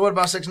up. So what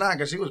about 6ix9ine?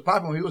 Because he was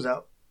popping when he was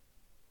out.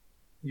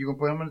 You gonna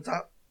put him in the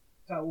top?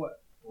 top what?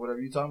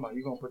 Whatever you talking about,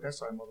 you gonna put that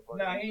sorry motherfucker.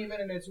 Nah, he ain't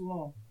been in there too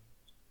long.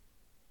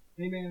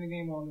 He ain't been in the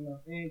game long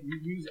enough. And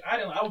music, I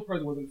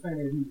personally wasn't a fan of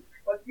his music.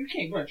 But you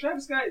can't, bro.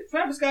 Travis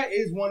Scott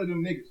is one of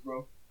them niggas,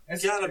 bro. You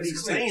gotta be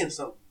saying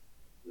something.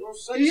 You don't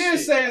say He shit.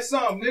 is saying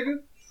something, nigga.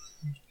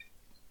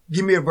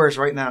 Give me a verse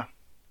right now.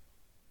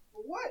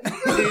 What? If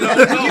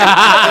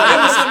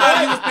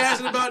somebody was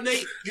passionate about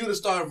Nate, you'd have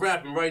started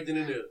rapping right then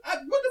and there.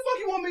 What the fuck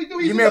you want me to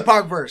do? Give me a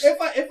Pac verse. If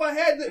I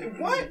had to,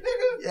 what,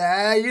 nigga?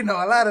 Yeah, you know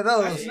a lot of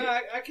those.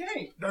 I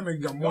can't. That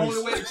nigga got The only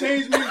moist. way to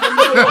change me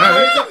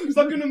is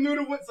stuck in the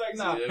noodle with like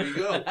nah. There we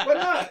go. But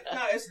nah,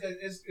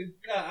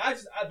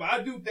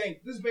 I do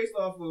think this is based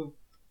off of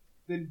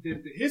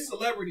his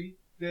celebrity,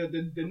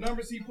 the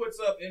numbers he puts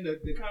up, and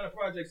the kind of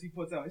projects he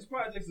puts out. His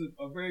projects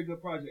are a very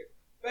good project,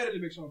 better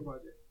than Big Sean's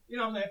project. You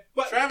know what I'm saying?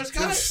 But Travis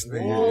Scott.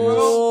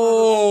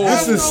 Oh,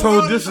 this is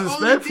so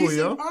disrespectful,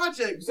 yo.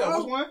 Project, so which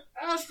bro. one?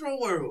 Astro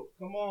World.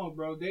 Come on,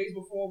 bro. Days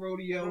Before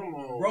Rodeo. Come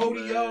on,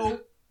 Rodeo. man.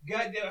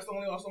 Goddamn, that's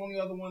the only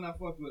other one I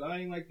fucked with. I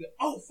ain't like the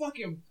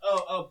fucking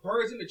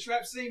Birds in the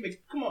Trap scene. But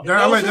come on,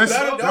 Yeah, I like Those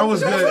that. are better- That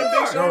was those are good. better than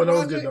Big Sean No, that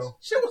was good projects. though.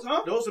 shit was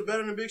Those are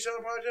better than Big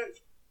Sean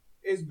projects.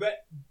 It's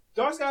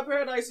Dark Sky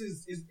Paradise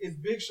is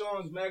Big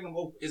Sean's magnum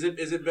opus. Is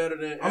it better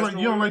than? I like.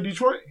 You don't like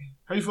Detroit?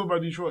 How you feel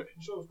about Detroit?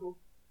 Sure, was cool.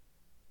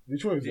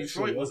 Detroit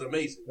was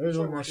amazing. That is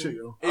one of my shit,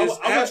 yo. Is I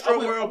went- Astro I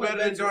went- World I went better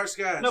than back to- Dark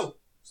Skies? No,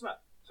 it's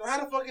not. So how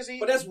the fuck is he?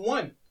 But that's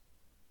one.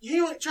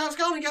 Travis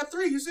Scott only got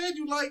 3. You said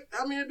you like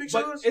how many Big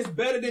But Sean's? it's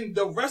better than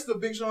the rest of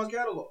Big Sean's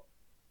catalog.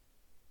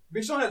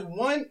 Big Sean has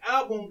one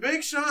album.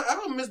 Big Sean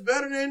album is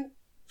better than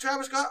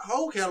Travis Scott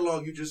whole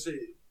catalog. You just said.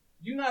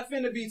 You not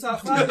finna be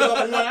top 5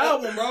 off of one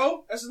album,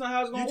 bro. That's just not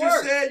how it's gonna work. You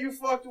just said you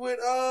fucked with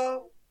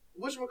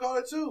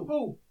whatchamacallit too.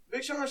 Who?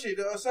 Big Sean shit,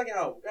 the second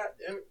album. God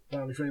damn it.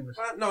 Finally famous.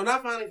 No,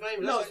 not Finally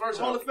Famous. No, That's the first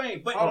Hall album. of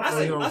Fame. But Hall of I Fame,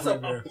 say that's Hall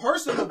of a Fame,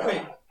 personal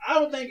pick. I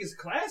don't think it's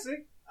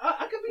classic.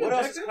 I could be What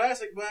else is objective.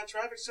 classic by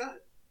Traffic Shot?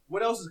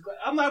 What else is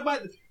classic? I'm not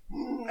about to.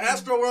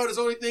 Astro World is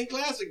the only thing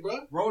classic, bro.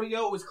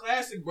 Rodeo is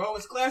classic, bro.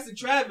 It's classic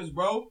Travis,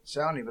 bro.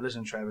 So I don't even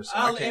listen to Travis. So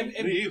I'll- I can't.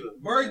 and Me either.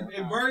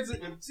 Birds,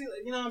 see,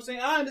 you know what I'm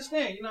saying? I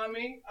understand, you know what I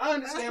mean? I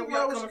understand where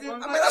y'all coming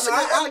from. I mean, that's a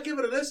good- I'll give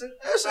it a listen.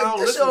 That's I don't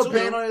your listen to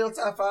opinion them. on your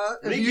top 5.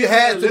 If Me you giving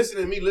had it a to, listen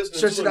and me listening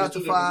stretch to it it out is to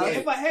two different 5. things.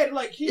 If I had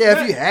like,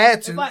 yeah, if you had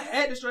if to. I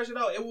had to stretch it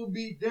out, it would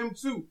be them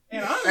two.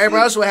 And honestly,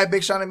 Everybody else would have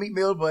Big Sean and Meek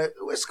Mill, but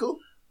it's cool.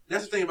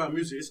 That's the thing about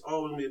music. It's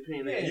always gonna be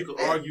opinion. Yeah. You can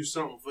argue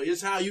something for.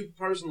 It's how you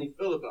personally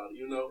feel about it.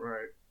 You know.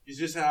 Right. It's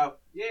just how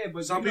yeah,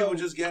 but some you people know,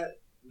 just got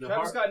the Travis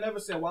heart. Scott never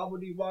said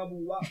wobbly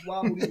wobble,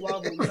 wobbly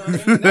wobble. You know what I mean?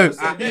 He never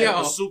said that.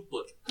 Yo. Super,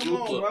 Come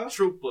on, bro.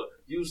 trooper,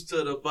 used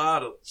to the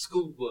bottom,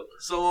 scooper,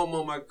 so I'm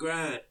on my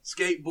grind,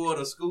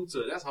 skateboarder,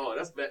 scooter. That's hard.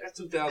 That's bad. That's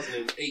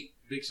 2008.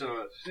 Big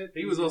Sean.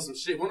 He was on some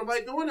shit. Wasn't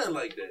nobody doing that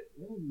like that.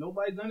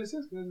 Nobody done it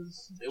since.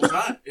 Cause It was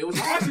hot. It was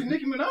hot. actually,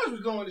 Nicki Minaj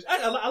was doing this.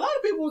 A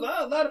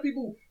lot of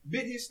people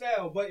bit his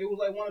style, but it was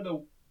like one of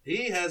the.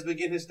 He has been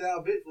getting his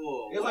style bit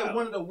for a It was while. like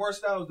one of the worst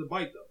styles to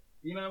bite, though.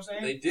 You know what I'm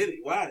saying? They did it.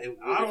 Why?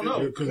 I don't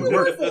know. Yeah, 'cause Who it it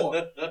worked. worked for?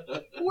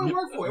 Who it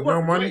worked for? It Young worked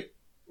for Money? Drake.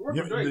 It worked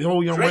for The Drake.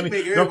 whole Young Drake Money.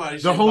 make everybody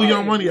The shit whole fire.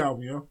 Young Money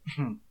album, yo.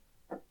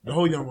 The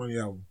whole Young Money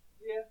album.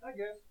 Yeah, I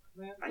guess,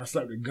 man. I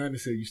slapped a gun and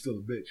said, "You still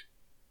a bitch."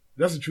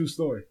 That's a true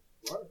story.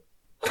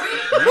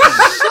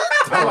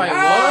 I'm like,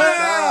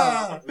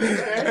 what?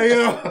 Hey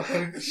yo.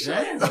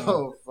 Damn.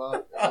 Oh,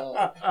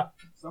 fuck.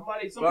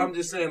 Somebody. But I'm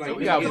just saying, like,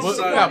 We got, it's we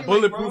something- got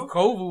bulletproof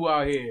Kovu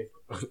out here.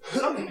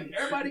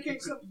 Everybody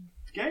can't.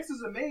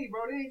 Gangsters are made,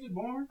 bro. They ain't just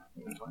born.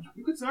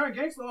 You could turn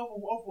gangster off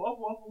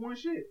of one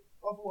shit,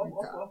 off of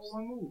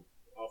one move.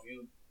 off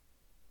you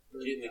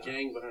getting the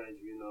gang behind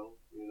you, you know.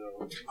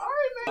 All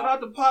right, man. Shout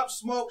out to Pop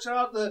Smoke. Shout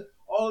out to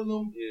all of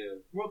them Yeah.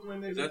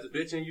 Brooklyn Is niggas. that the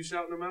bitch and you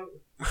shouting them out?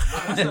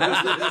 That's the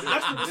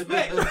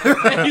respect.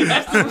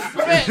 That's the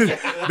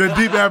respect. The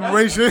deep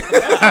admiration.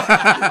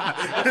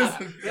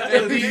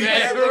 That's deep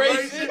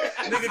admiration.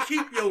 Nigga,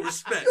 keep your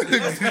respect.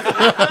 That's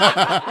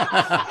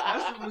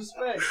the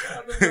respect.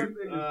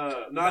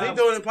 He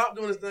doing it. Pop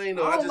doing his thing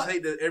though. I I don't just like-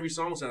 hate that every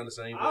song sound the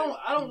same. I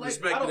don't like.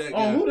 Respect I don't, that Oh,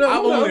 guy. who that?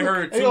 I've who only that-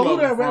 heard Hey, two yo, who of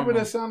that them rapper from that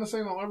him. sound the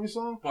same on every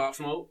song? Pop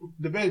Smoke.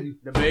 The Baby.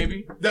 The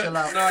baby. Chill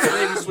out. Nah, the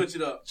baby switch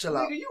it up. Chill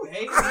out. Nigga, you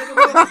hate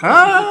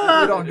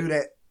nigga. We don't do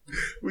that.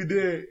 We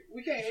did.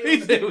 We can't He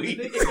hate said on we-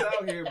 the niggas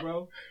out here,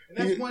 bro. And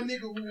that's one nigga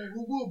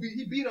who will be.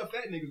 He beat up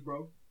fat niggas,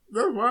 bro.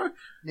 That's fine.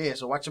 Yeah,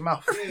 so watch your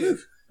mouth. Yeah.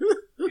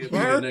 He'll be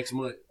here next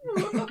month.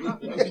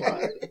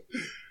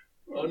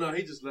 Oh no,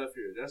 he just left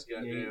here. That's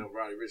goddamn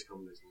Roddy Rich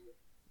coming next month.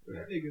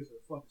 That nigga's a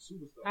fucking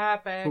superstar. High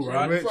Who, fashion.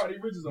 Rodney Rich? Rodney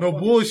Rich is a No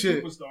fucking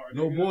bullshit. superstar.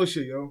 No nigga.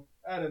 bullshit, yo.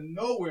 Out of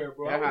nowhere,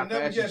 bro. That I would high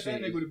never fashion guess that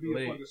shit nigga would be is a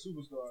lit. fucking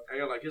superstar. I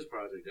got like his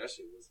project. That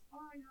shit was.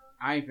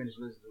 I ain't finished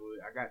listening to it.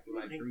 I got through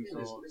like 3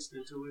 songs.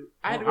 Listening to it.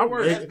 I had to I'm go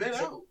work. ready. It's been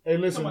out. Hey,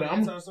 listen, Somebody man. I'm,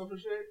 anti-social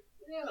shit.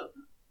 Yeah.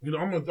 you know,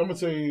 I'm gonna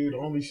tell you the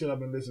only shit I've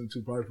been listening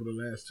to probably for the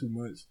last 2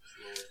 months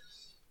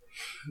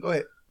Go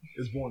ahead.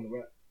 is Born to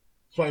Rap.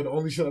 It's probably the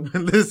only shit I've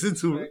been listening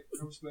to. Respect.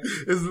 I respect.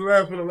 It's the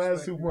last for the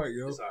last 2 months,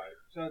 yo. It's alright.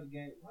 Shout out to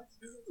Game. What?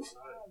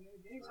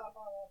 Game top 5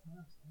 all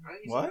time.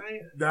 What?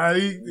 Nah,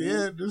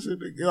 this shit.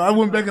 Yo, I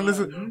went back and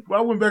listened. Well,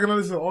 I went back and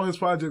listened to all his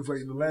projects like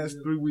in the last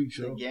 3 weeks,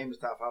 The yo. game is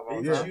top 5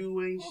 all Yeah. time.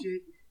 You ain't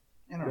shit.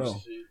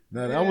 Interesting.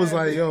 Yo. Nah, that was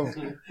like, yo.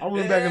 I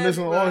went back and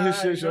listened to all his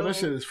shit, yo. That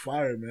shit is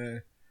fire,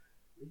 man.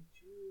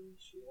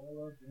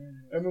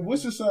 I mean,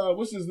 what's this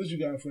list you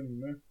got in front of you,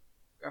 man?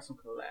 Got some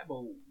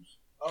collabos.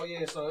 Oh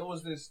yeah, so it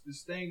was this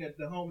thing that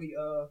the homie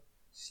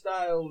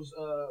Styles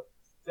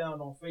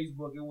found on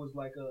Facebook. It was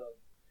like a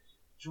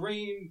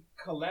dream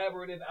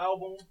collaborative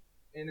album,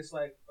 and it's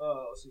like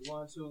let's see,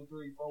 1, 2,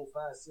 3, 4,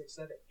 5, 6,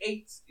 7,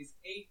 8. It's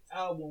 8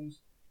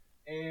 albums,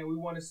 and we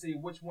want to see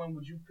which one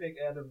would you pick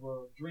out of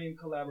a dream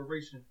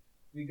collaboration.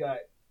 We got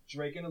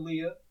Drake and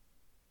Aaliyah,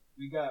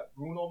 we got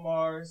Bruno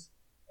Mars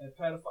and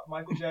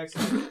Michael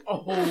Jackson.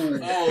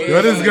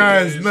 Yo, this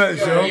guy is nuts,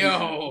 yo.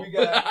 Yo. We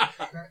got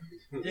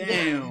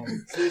Damn.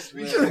 This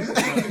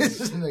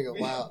nigga,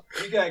 wow.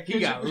 we got He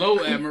got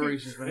low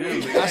admiration for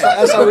him.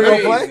 That's how we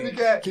gonna play? We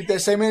got Keep that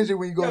same energy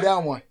when you go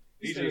down one.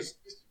 He just.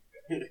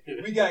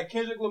 We got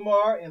Kendrick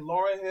Lamar and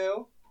Lauryn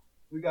Hill.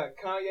 We got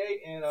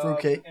Kanye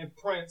Fruitcake. and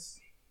Prince.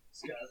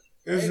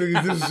 This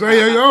nigga just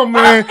say, yo,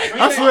 man.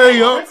 I swear,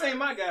 yo. Prince ain't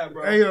my guy,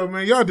 bro. Hey, yo,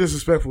 man. Y'all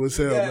disrespectful as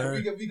hell,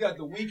 man. We got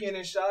The Weeknd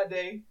and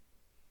Sade.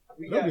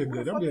 That'll be who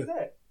good, the that'll fuck be is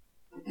that?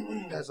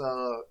 That's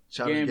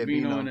Childish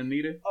Gambino and Gambino.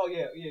 Anita. Oh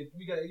yeah.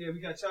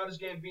 We got Childish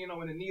Gambino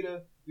and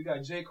Anita. We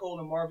got J. Cole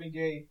and Marvin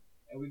Gaye,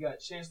 and we got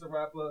Chance the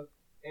Rapper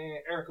and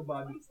Erykah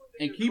Badu.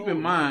 And keep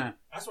in mind,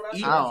 That's what I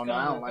each- said. I don't know,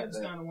 I don't like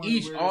that.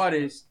 each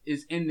artist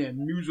is in their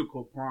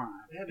musical prime.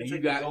 And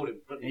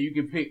you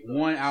can pick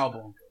one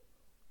album.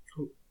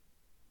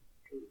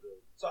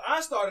 So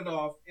I started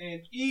off, and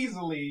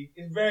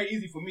it's very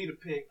easy for me to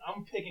pick.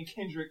 I'm picking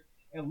Kendrick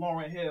and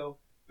Lauryn Hill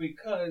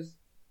because,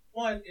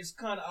 one, it's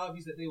kind of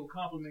obvious that they will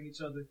complement each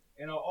other.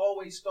 And I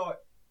always thought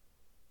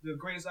the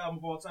greatest album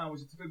of all time,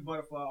 which is To Pimp a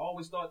Butterfly, I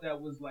always thought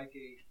that was like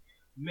a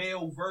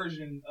male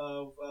version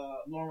of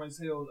Lauryn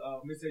Hill,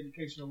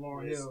 Miseducation of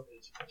Lauryn Hill.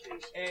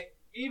 And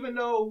even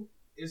though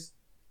it's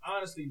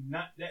honestly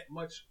not that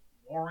much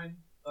Lauryn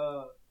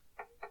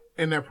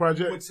in that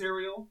project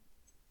material,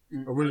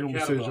 original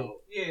material.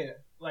 Yeah.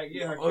 Like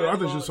I thought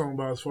you were talking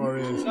about as far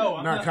as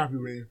not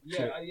copyrighted.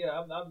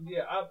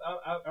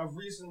 I've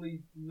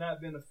recently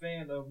not been a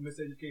fan of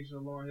Miseducation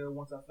of Lauryn Hill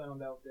once I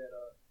found out that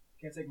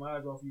Can't Take My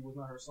Eyes Off You was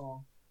not her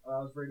song. I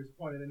was very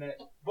disappointed in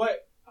that.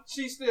 But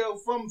she still,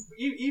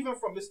 even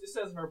from it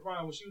says in her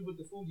prime, when she was with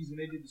the Fugees and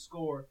they did the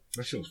score,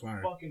 that shit was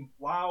fire. Fucking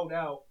wild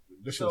out.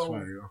 That shit was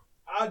fire, yo.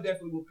 I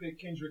definitely would pick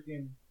Kendrick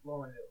and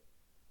Lauryn Hill.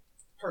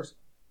 Personally.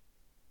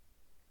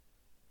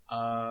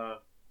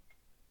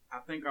 I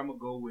think I'm gonna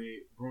go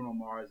with Bruno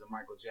Mars and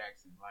Michael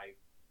Jackson. Like,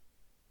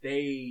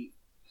 they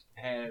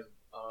have,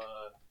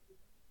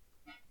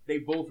 they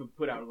both have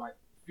put out like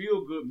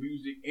feel good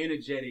music,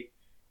 energetic,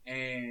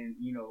 and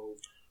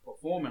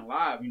performing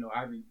live. I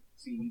haven't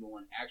seen either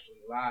one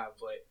actually live,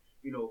 but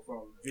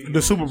from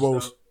the Super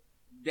Bowls,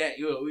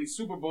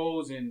 Super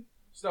Bowls and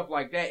stuff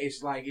like that.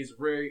 It's like it's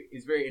very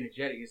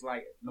energetic. It's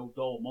like no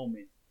dull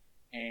moment.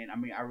 And I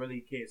mean, I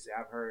really can't say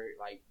I've heard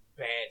like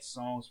bad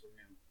songs from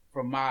him.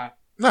 From my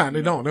Nah,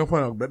 they don't. They don't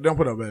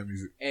put out bad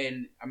music.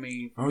 And I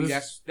mean, for me,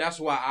 that's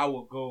why I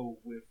would go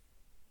with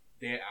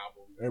their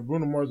album. Hey,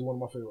 Bruno Mars is one of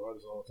my favorite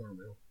artists of all time,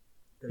 man.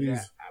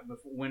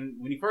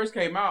 When he first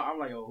came out, I'm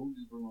like, oh, who's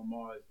this Bruno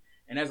Mars?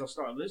 And as I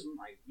started listening,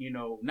 like,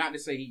 not to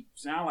say he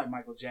sound like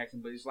Michael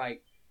Jackson, but it's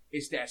like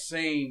it's that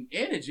same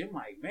energy. I'm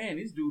like, man,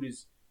 this dude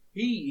is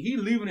he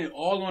leaving it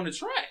all on the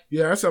track.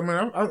 Yeah, I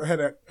had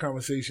that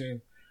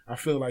conversation. I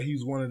feel like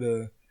he's one of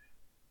the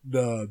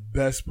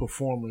best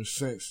performers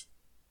since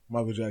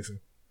Michael Jackson.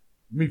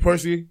 Me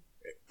personally,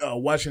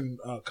 watching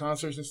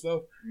concerts and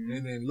stuff,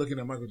 and then looking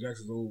at Michael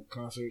Jackson's old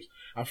concerts,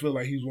 I feel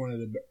like he's one of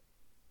the best.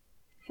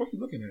 What are you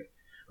looking at?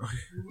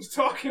 Who was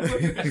talking? He's.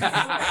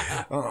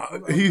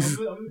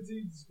 I'm going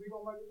to speak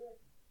on Michael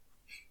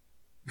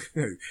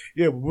Jackson.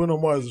 Yeah, but Bruno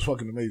Mars is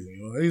fucking amazing.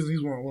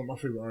 He's one of my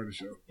favorite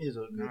artists. Yo. He's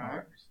a good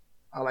artist.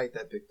 I like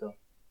that pick though.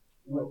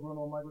 You like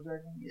Bruno Michael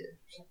Jackson? Yeah.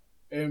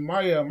 And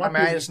my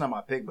pick, it's not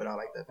my pick, but I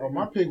like that pick.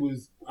 My pick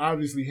was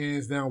obviously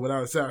hands down,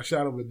 without a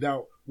shadow of a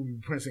doubt, would be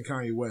Prince and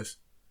Kanye West.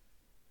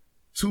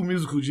 Two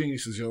musical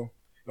geniuses, yo.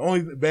 The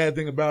only bad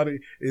thing about it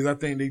is I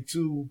think they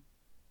two,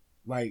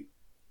 like,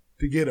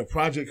 to get a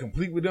project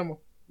complete with them,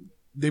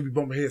 they be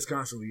bumping heads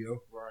constantly,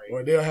 yo. Right.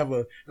 Or they'll have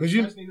a because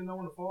you just need to know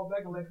when to fall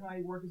back and let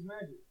Kanye work his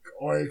magic.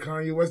 Or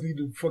Kanye West need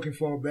to fucking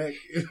fall back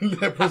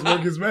and let Prince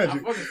work his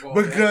magic.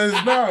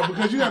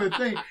 Because you got to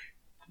think.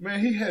 Man,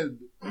 he had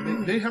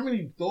how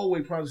many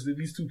throwaway projects did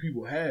these two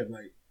people have?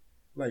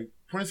 Like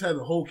Prince had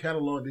a whole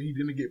catalog that he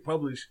didn't get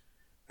published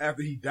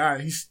after he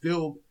died. He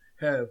still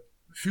have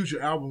future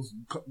albums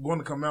going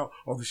to come out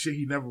of the shit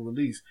he never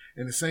released.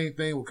 And the same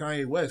thing with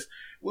Kanye West.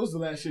 What was the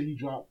last shit he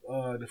dropped?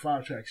 The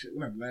 5-track shit.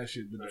 Well, not the last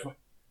shit, but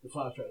the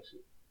 5-track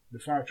shit. The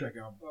 5-track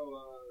album.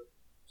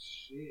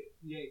 Shit.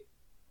 Yeah.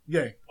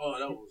 Yeah. Oh,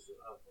 that was.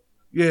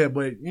 Yeah,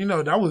 but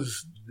that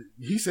was.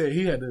 He said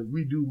he had to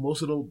redo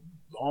most of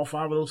all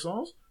 5 of those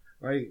songs.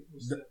 Like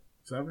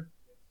 7.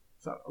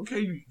 So,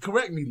 okay,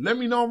 correct me. Let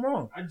me know I'm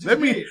wrong. Let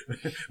me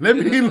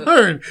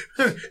learn.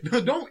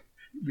 Don't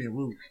you being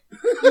rude.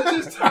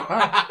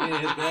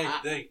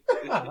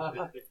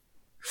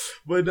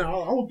 But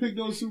I would pick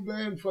those two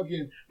bands.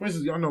 Fucking Prince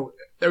is, y'all know,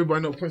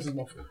 everybody know Prince is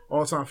my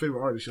all-time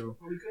favorite artist. Show.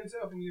 Well, you couldn't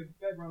tell from your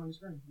background on the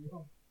screen.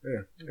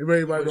 Yeah,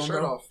 everybody don't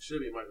know. Off. Should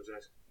be Michael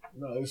Jackson.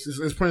 No,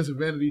 it's Prince and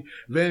Vanity.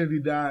 Vanity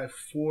died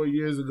 4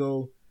 years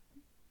ago.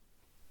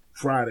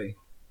 Friday.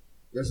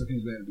 Rest in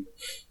peace, Vanity.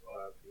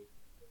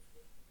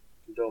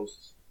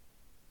 Condolences.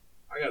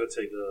 I gotta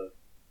take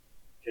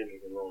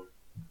Kendrick and Lauryn.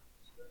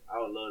 I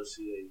would love to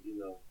see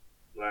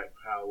Black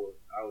Power.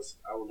 I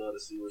would love to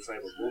see what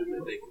type of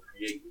movement they could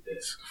create with that.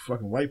 It's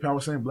fucking white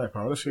power saying black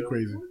power. That shit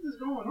crazy. What is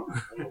going on?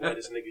 I'm the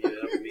whitest nigga you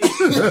ever meet.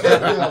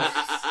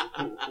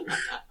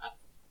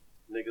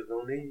 Niggas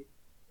don't need.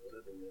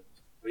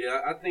 But yeah,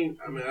 I think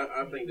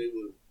they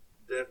would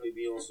definitely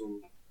be on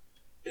some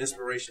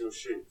inspirational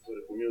shit for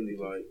the community,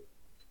 like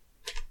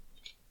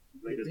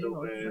make a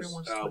dope ass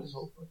album.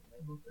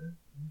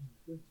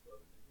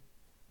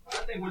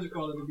 I think what you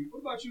call it would be.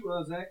 What about you,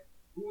 Zach?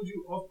 Who would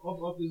you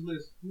off this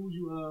list? Who would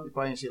you? You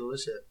probably didn't see the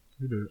list yet.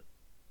 You did.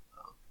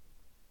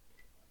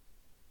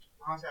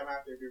 Honestly, I'm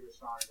have to agree with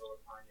Sean and go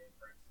with Kanye and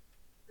Prince,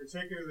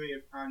 particularly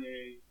if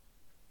Kanye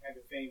had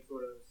the same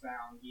sort of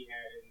sound he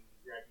had in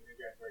the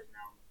Graduation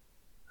album.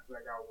 I feel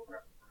like I would work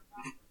out for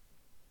Prince.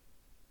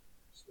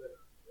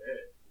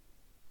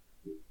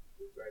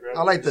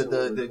 I like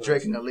the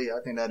Drake and Aaliyah.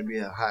 I think that'd be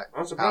a hot.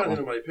 I'm surprised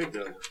album. nobody picked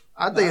that.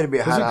 I think it'd be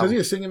a hot album. Because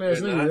he's a singing ass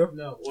nigga, yo.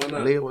 No, why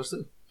not? Aaliyah, what's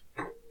up?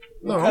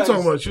 No, I'm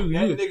talking about you.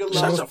 That nigga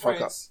Shut loves the fuck up.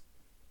 Prince.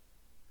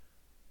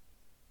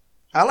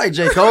 I like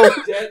J. Cole.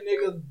 That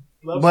nigga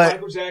loves But-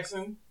 Michael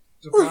Jackson.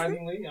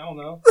 Surprisingly, I don't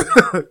know.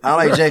 I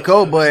like J.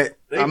 Cole, but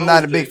They I'm both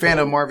not a J. big fan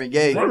Cole. of Marvin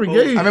Gaye. Marvin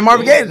Gaye. I mean,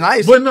 Marvin Gaye is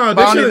nice. But no,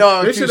 I only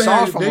know a they few should songs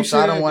have. from They him, so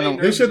I don't should want have.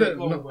 to. They should J.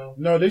 Cole, have. bro.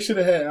 No, they should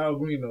have had Al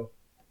Green though.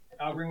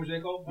 Al Green with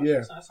J. Cole? Yeah.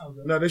 That sounds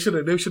good. No, they should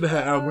have. They should have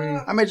had Al Green.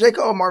 I mean, J.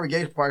 Cole and Marvin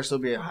Gaye probably still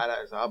be a hot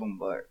ass album,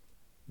 but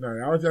No,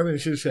 I think they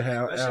should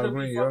have That Al should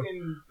Green, be yo.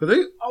 fucking. But they,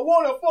 I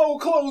want to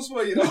fold clothes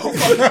for you, though.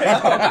 Fuck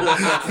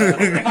that.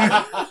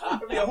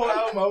 That'd be a whole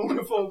album. I want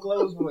to fold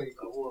clothes for you.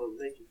 I want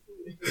to thank you for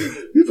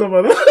it. you talking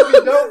about That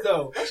should be dope,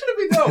 though. That should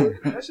be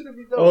dope. That should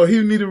be dope. Oh,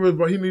 he needed.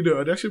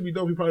 That should be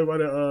dope. He probably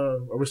write a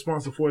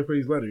response to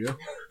 4-page letter, yo.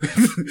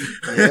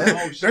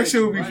 Yeah. That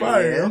shit would be Right.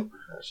 fire, yeah, yo.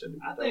 that should be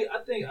I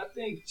dope.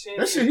 think Chance,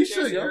 That shit he Chance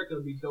should, and yo. Erica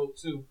would be dope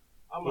too.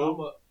 I'm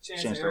Who? a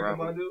Chance Chance and the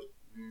Erica Rapper. Badu.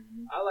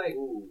 Mm-hmm.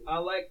 I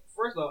like.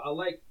 First off, I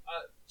like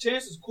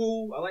Chance is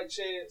cool. I like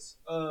Chance.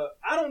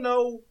 I don't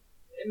know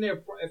in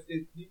their if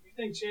you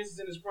think Chance is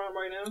in his prime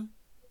right now?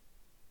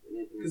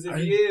 Because if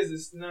he is,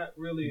 it's not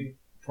really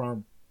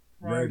Prime.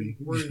 prime Ready.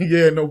 worthy.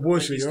 Yeah, no I think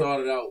bullshit, he yo.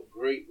 started out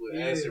great with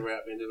Yeah. acid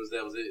rap, and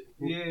that was it.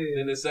 Yeah.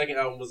 Then the second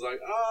album was like,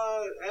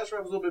 acid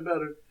rap was a little bit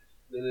better.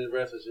 Then the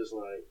rest was just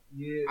like,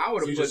 Yeah. I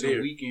would You have put just The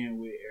here. Weeknd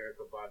with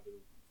Erica Badu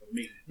for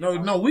me.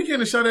 No,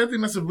 Weekend and Shot. I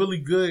think that's a really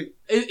good.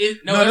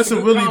 No, That's a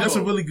good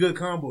combo. really good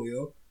combo,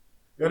 yo.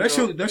 Yo, that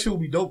shit would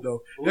be dope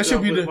though. Who That should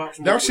y'all be put the. Pop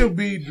Smoke That should with?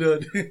 be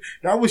the.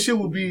 That shit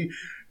would be.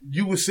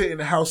 You would sit in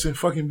the house and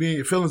fucking be in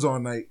your feelings all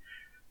night.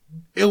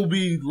 It would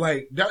be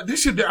like that.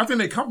 This should. I think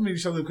they complement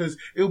each other because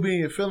it'll be in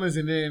your feelings,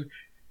 and then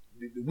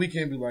the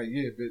Weekend be like,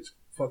 "Yeah, bitch,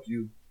 fuck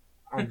you,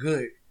 I'm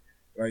good."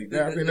 Like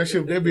that. I think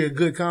that'd be a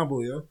good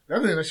combo, yo. I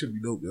think that should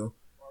be dope, yo.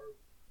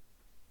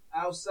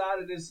 Outside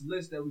of this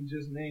list that we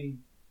just named,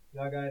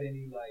 y'all got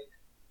any like?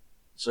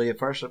 So yeah,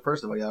 first of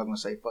all, y'all gonna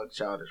say fuck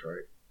Childish,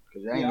 right?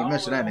 Because y'all ain't Yeah, even I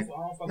mention that don't- nigga.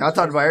 I don't fuck Y'all with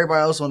talked about Chance.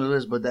 everybody else on the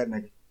list, but that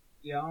nigga.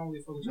 Yeah, I don't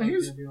really fuck with Man,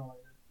 Chance. he's- You know, like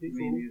that. He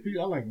Me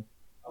cool. I like him.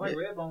 I like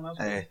Redbone. That's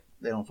Hey,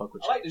 they don't fuck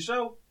with I you. like the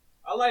show.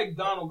 I like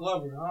Donald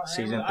Glover.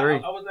 Season I 3.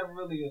 I was never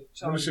really a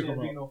Childish shit come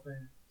Gambino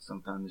fan.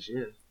 Sometime this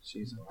year,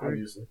 season 3.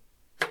 Obviously.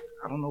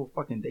 I don't know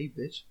fucking date,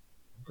 bitch.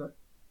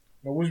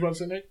 Now, what you about to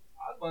say, Nick?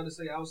 I was about to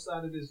say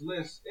outside of this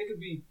list, it could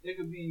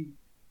be.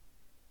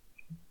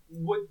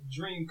 What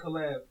dream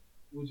collab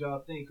would y'all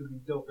think could be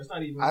dope? It's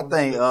not even. I on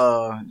think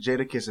the list.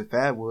 Jadakiss and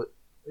Fab would.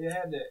 They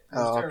had that. It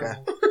Oh, was okay.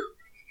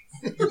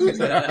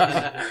 terrible.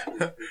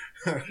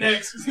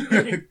 Next.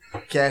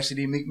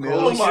 Cassidy Meek Mill.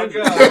 Oh my god.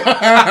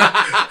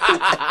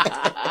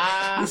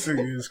 This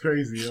nigga is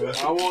crazy, yo.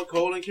 I want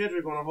Cole and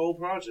Kendrick on a whole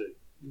project.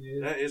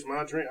 Yeah. That is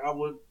my dream. I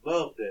would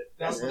love that.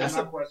 That's That's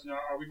a my question.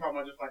 Are we talking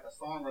about just like a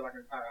song or like an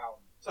entire album?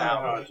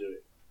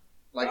 Project.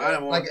 Like I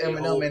want like the whole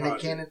Eminem and Nick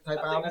project. Cannon I type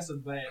think album. that's a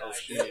bad Oh idea.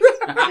 shit. You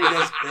think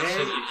that's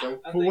bad?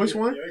 I For think which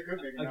one? Yeah, it could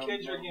make A an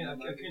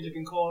album. Kendrick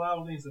and Cole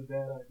album is a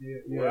bad idea.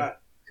 Right.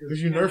 Cause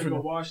you Kendrick nerfing can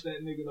him. watch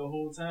that nigga the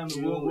whole time. And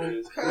You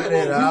we'll Cut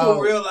it you out.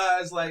 will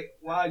realize like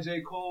why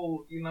J.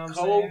 Cole, you know what I'm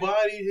Cole saying?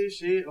 bodied his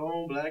shit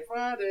on Black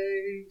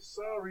Friday.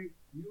 Sorry.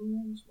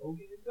 You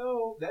smoking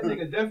dope. That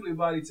nigga definitely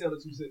body Taylor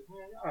 2-6.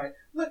 Man, all right.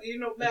 Look, you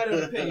know, matter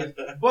of opinion.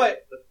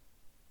 But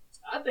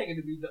I think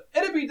it'd be dope.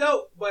 It'd be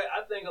dope, but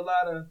I think a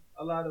lot of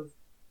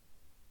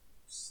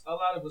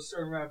a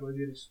certain rapper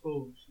get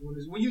exposed.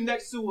 When you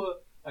next to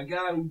a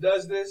guy who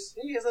does this,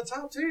 He is a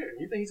top tier.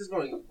 You think he's just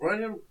going to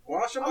run him,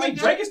 wash him? I mean, like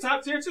Drake that? is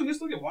top tier too. He'll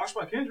still get washed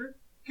by Kendrick.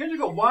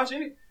 Kendrick go wash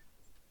any.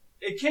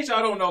 In case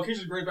y'all don't know,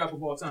 Kendrick's a great rapper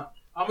of all time.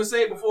 I'm gonna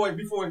say it before it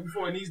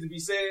needs to be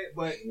said,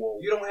 but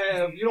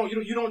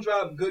you don't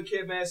drop Good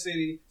Kid, Mad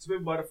City,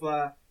 Spit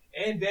Butterfly,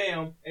 and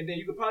Damn, and then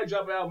you could probably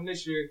drop an album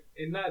this year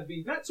and not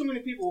too many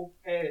people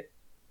had.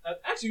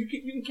 Actually,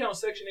 you can count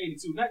Section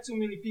 82. Not too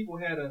many people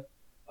had a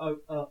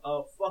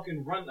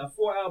fucking run, a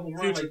 4-album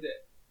run Future. like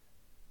that.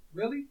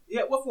 Really?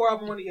 Yeah. What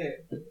 4-album run he had?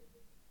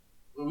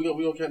 We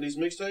gonna count these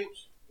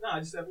mixtapes? Nah, I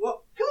just said,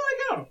 well, come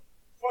on, count them.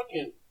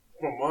 Fucking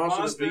from Monster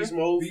Monster, to Beast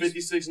Mode, Beast-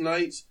 56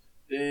 Nights.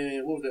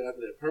 Then what was that after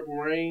that? Purple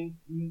Rain.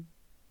 Mhm.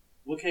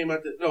 What came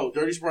after? No,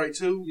 Dirty Sprite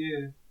 2.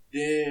 Yeah.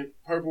 Then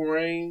Purple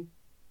Rain.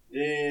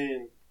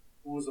 Then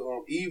what was it?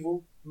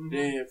 Evil. Mhm.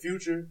 Then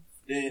Future.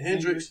 Then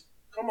Hendrix.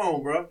 Come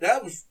on, bro.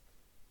 That was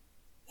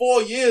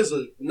 4 years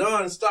of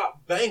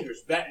non-stop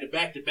bangers, back to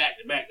back to back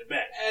to back to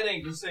back. That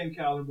ain't the same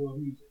caliber of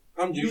music.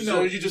 You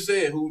know, you just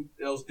said who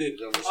else did it.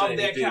 I'm just saying Of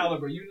that he did it.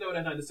 caliber, you know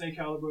that's not the same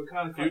caliber.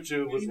 Kind of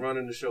Future was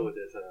running the show at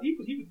that time. He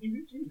was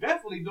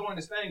definitely doing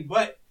his thing.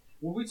 But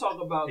when we talk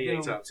about He them,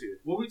 ain't top tier.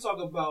 when we talk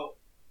about,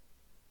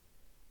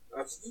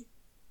 That's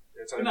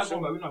we're not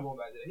going back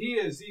there.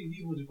 He's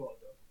what you call it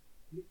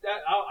though.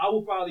 That I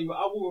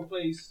will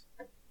replace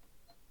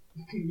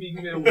Meek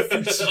Mill with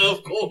Future.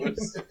 Of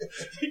course.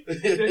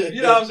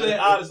 You know what I'm saying?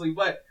 Honestly,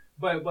 but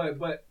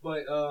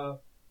a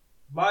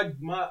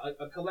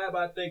collab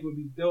I think would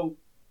be dope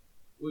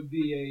would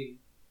be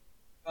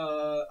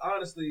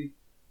honestly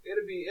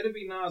it'd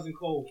be Nas and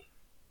Cole.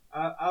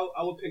 I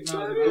would pick Nas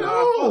and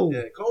Cole. No.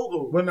 Yeah,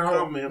 Cole But gonna now-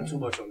 comment him too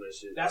much on that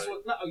shit. That's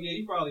like, what. No, yeah,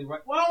 you probably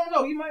right. Well, I don't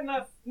know. He might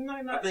not.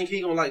 I think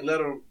he gonna like let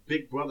him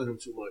big brother him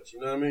too much. You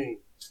know what I mean?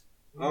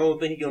 I don't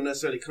think he gonna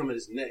necessarily come at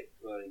his neck.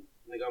 Like,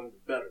 nigga, I'm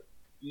better.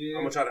 Yeah.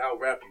 I'm gonna try to out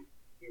rap you.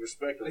 He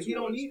respect him. Like, too he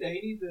don't much. need that.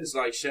 He need this. It's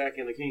like Shaq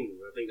and the King.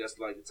 I think that's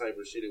like the type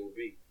of shit it would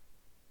be.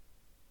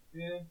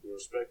 Yeah. You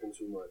respect him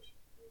too much.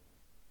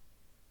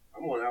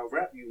 I'm gonna out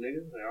rap you,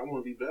 nigga. Like, I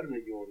wanna be better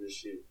than you on this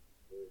shit.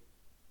 But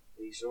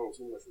he's showing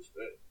too much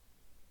respect.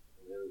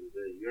 At the end of the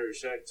day, you heard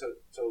Shaq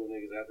told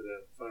niggas after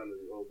that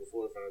finally, or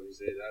before the finals, he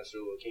said, I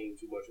show a king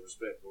too much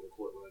respect on the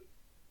court. Like,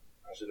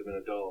 I should have been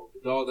a dog.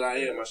 The dog that I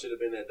am, I should have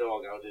been that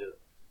dog out there.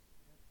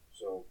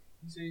 So.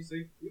 See,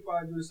 we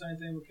probably do the same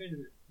thing with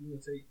Kendrick. You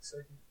gonna take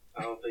second?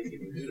 I don't think he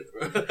would do that,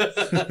 bro.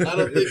 I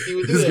don't think he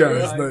would do This that. guy Bro.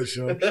 is nuts,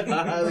 Sean.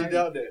 I highly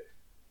doubt that.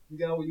 You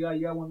got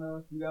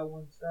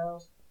one,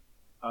 Styles?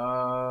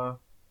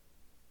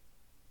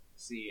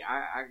 See,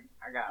 I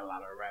got a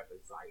lot of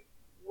rappers like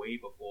way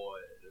before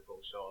the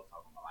Coach Shaw was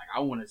talking about. Like, I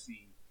want to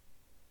see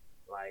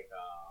like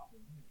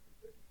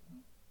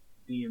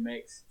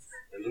DMX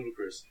And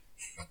Ludacris.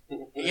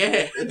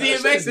 Yeah,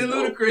 DMX and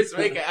Ludacris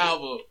make an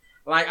album.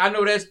 Like, I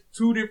know that's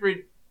two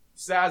different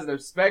sides of the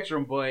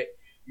spectrum, but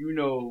you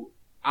know,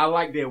 I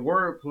like their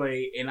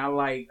wordplay and I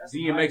like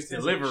DMX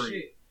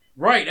delivery.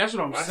 Right, that's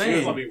what I'm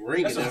saying. Be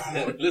ringing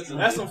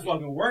that's some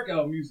fucking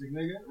workout music,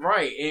 nigga.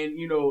 Right, and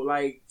you know,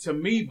 like, to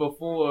me,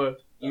 before,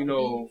 you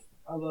know,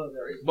 I love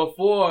that.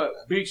 before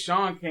Big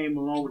Sean came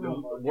along with the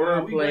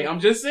wordplay, I'm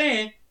just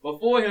saying,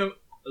 before him,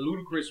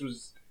 Ludacris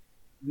was,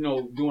 you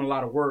know, doing a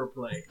lot of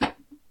wordplay.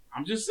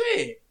 I'm just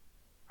saying.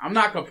 I'm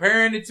not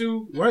comparing the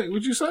two. Wait,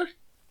 what'd you say?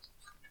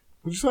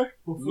 What'd you say?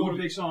 Before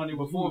Big Sean,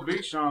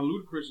 Big Sean,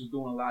 Ludacris was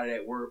doing a lot of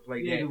that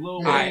wordplay. Yeah, that Lil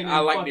Wayne I and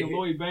like fucking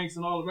Lloyd Banks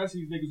and all the rest of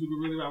these niggas who could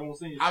really rap won't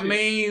sing shit. I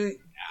mean,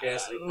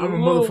 Cassidy. I'm a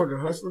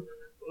motherfucking hustler.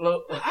 I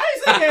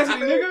ain't say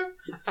Cassidy, nigga.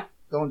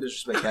 Don't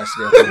disrespect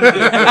Cassidy. Okay?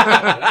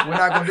 We're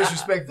not gonna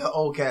disrespect the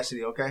old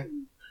Cassidy, okay?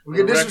 We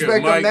can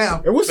disrespect them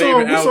now. Hey, what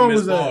song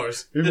was that?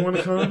 Bars. If you want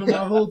to come to my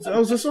hotel, that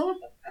was a song.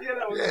 Yeah,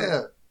 that was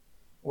Yeah.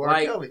 Or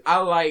like, Kelly. I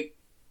like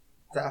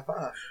Top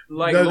 5.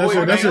 like That's Lloyd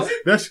your Banks.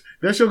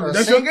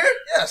 Singer?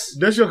 Yes.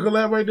 That's your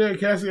collab right there,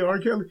 Cassie and R.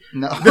 Kelly.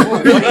 No.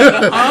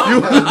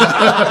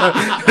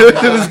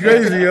 It was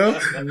crazy, yo.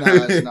 No,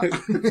 it's not.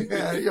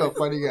 You're a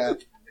funny guy.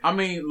 I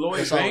mean, Lloyd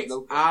That's all, Banks.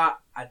 no. I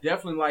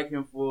definitely like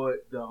him for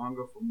the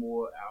Hunger for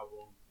More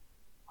album.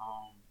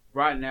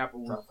 Rotten Apple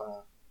was Top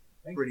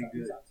 5. pretty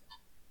good,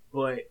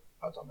 but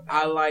I'll talk about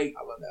I that. like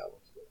I love that one.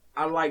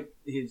 I like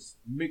his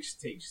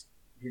mixtape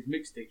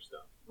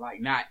stuff.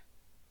 Like, not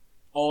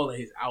all of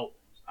his albums.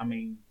 I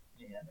mean,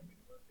 Yeah,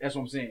 that's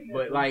what I'm saying.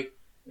 But like,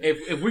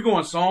 if we're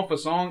going song for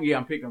song, yeah,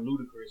 I'm picking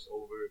Ludacris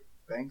over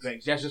Thanks.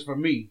 Banks. That's just for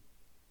me.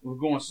 We're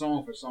going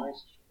song for song.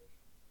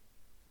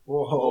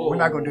 Whoa, we're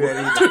not gonna do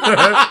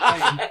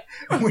that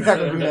either. We're not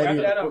gonna do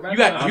that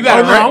either. You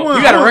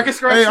got a record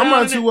scratch? Hey, I'm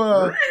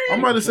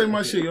about to say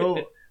my shit, yo.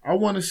 I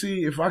want to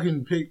see if I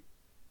can pick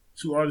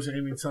two artists at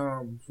any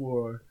time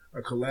for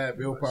a collab.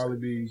 It'll probably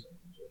be.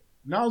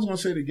 Now I was gonna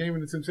say the Game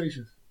and the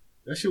Temptations.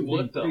 That shit would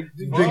What be the?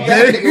 the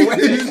Game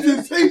and the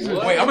Temptations.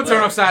 Wait, I'm gonna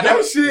turn upside down.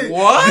 That shit.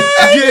 What?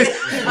 Yeah,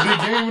 the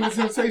Game and the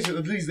Temptations.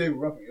 At least they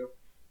were roughing, yo.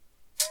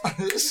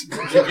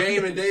 The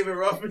Game and David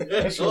Ruffin.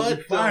 That shit would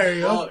be fire,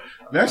 yo. fuck?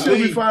 That shit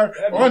would be fire.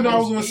 Oh no, I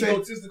was gonna say.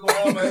 Egotistical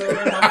all my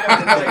life.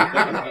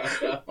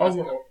 I was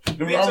like,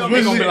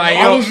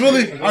 yo,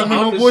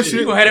 no bullshit.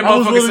 You gonna have that I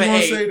was motherfucker really say, gonna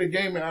hey. say the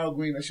Game and Al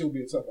Green. That should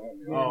be a tough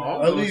album. Oh, I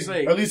was gonna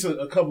say. At least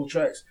a couple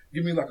tracks.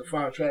 Give me like a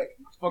 5-track.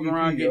 Fucking EP,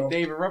 around, yo. get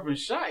David Ruffin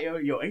shot, yo.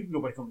 Yo, ain't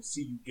nobody coming to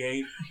see you,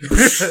 Gabe.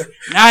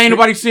 Now ain't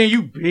nobody seeing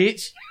you,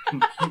 bitch.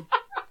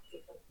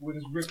 With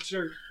his ripped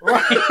shirt.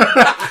 Right.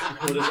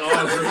 With his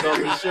arms ripped off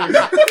his shirt.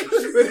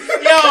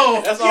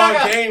 Yo, That's all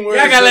Game wears.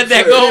 y'all gotta let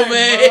that go,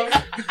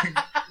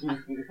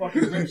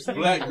 man.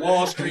 Black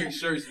Wall Street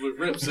shirts with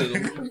rips in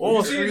them.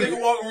 Wall See a Street.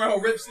 nigga walking around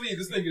with ripped sleeves.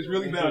 This nigga's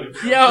really about it.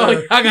 Yo,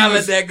 y'all gotta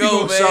let that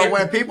go, So man.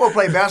 when people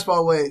play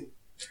basketball with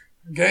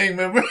Gang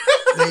member.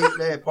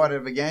 they're part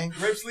of a gang.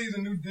 Ripped sleeves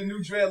and the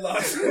new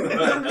dreadlocks.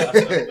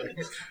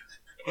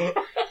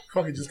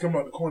 Fucking just come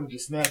out the corner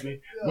just snapping.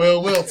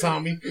 Well,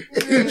 Tommy. We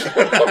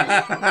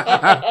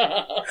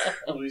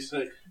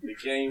say the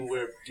Game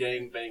wear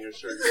gangbanger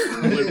shirts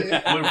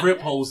with rip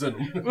holes in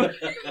them. Yo,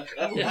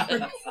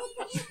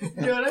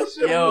 that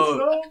shit Yo,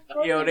 was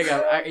so yo, they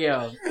got,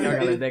 y'all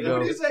gotta let that What go.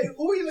 did you say?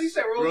 Who you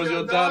said? Rosie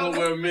O'Donnell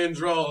wear men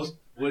draws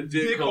with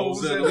dick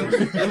holes in them.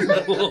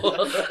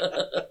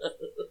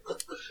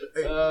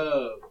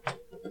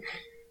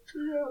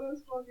 Yeah,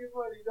 that's fucking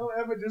funny. Don't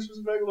ever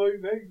disrespect Lloyd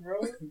Banks, bro.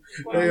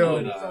 Hey,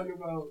 yo. Talking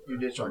about. You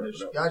did try to.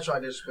 Y'all try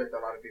to disrespect a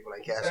lot of people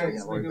like Cassidy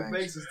Facts, and Lloyd nigga. Banks.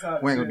 Banks is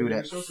top. We ain't gonna do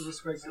Nigga, that. Show some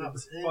respect to the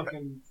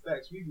fucking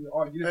facts. We can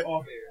argue this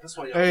off air. That's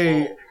why y'all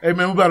Hey,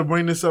 man, we about to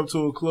bring this up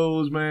to a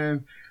close,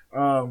 man.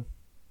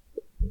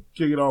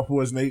 Kick it off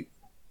for us, Nate.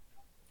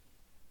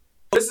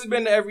 This has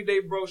been the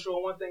Everyday Bro Show.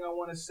 One thing I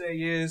want to say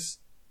is,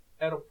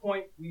 at a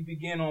point, we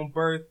begin on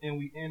birth and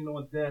we end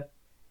on death.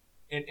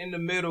 And in the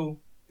middle,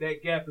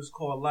 that gap is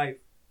called life.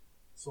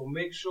 So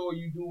make sure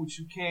you do what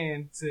you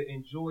can to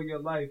enjoy your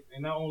life.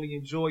 And not only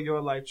enjoy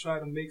your life, try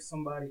to make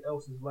somebody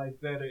else's life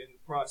better in the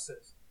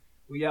process.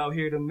 We out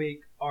here to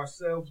make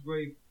ourselves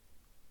great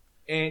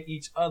and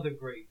each other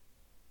great.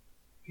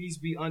 Peace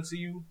be unto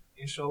you,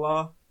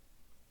 inshallah.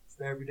 It's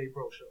the Everyday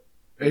Pro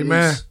Show.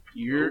 Amen.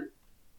 You're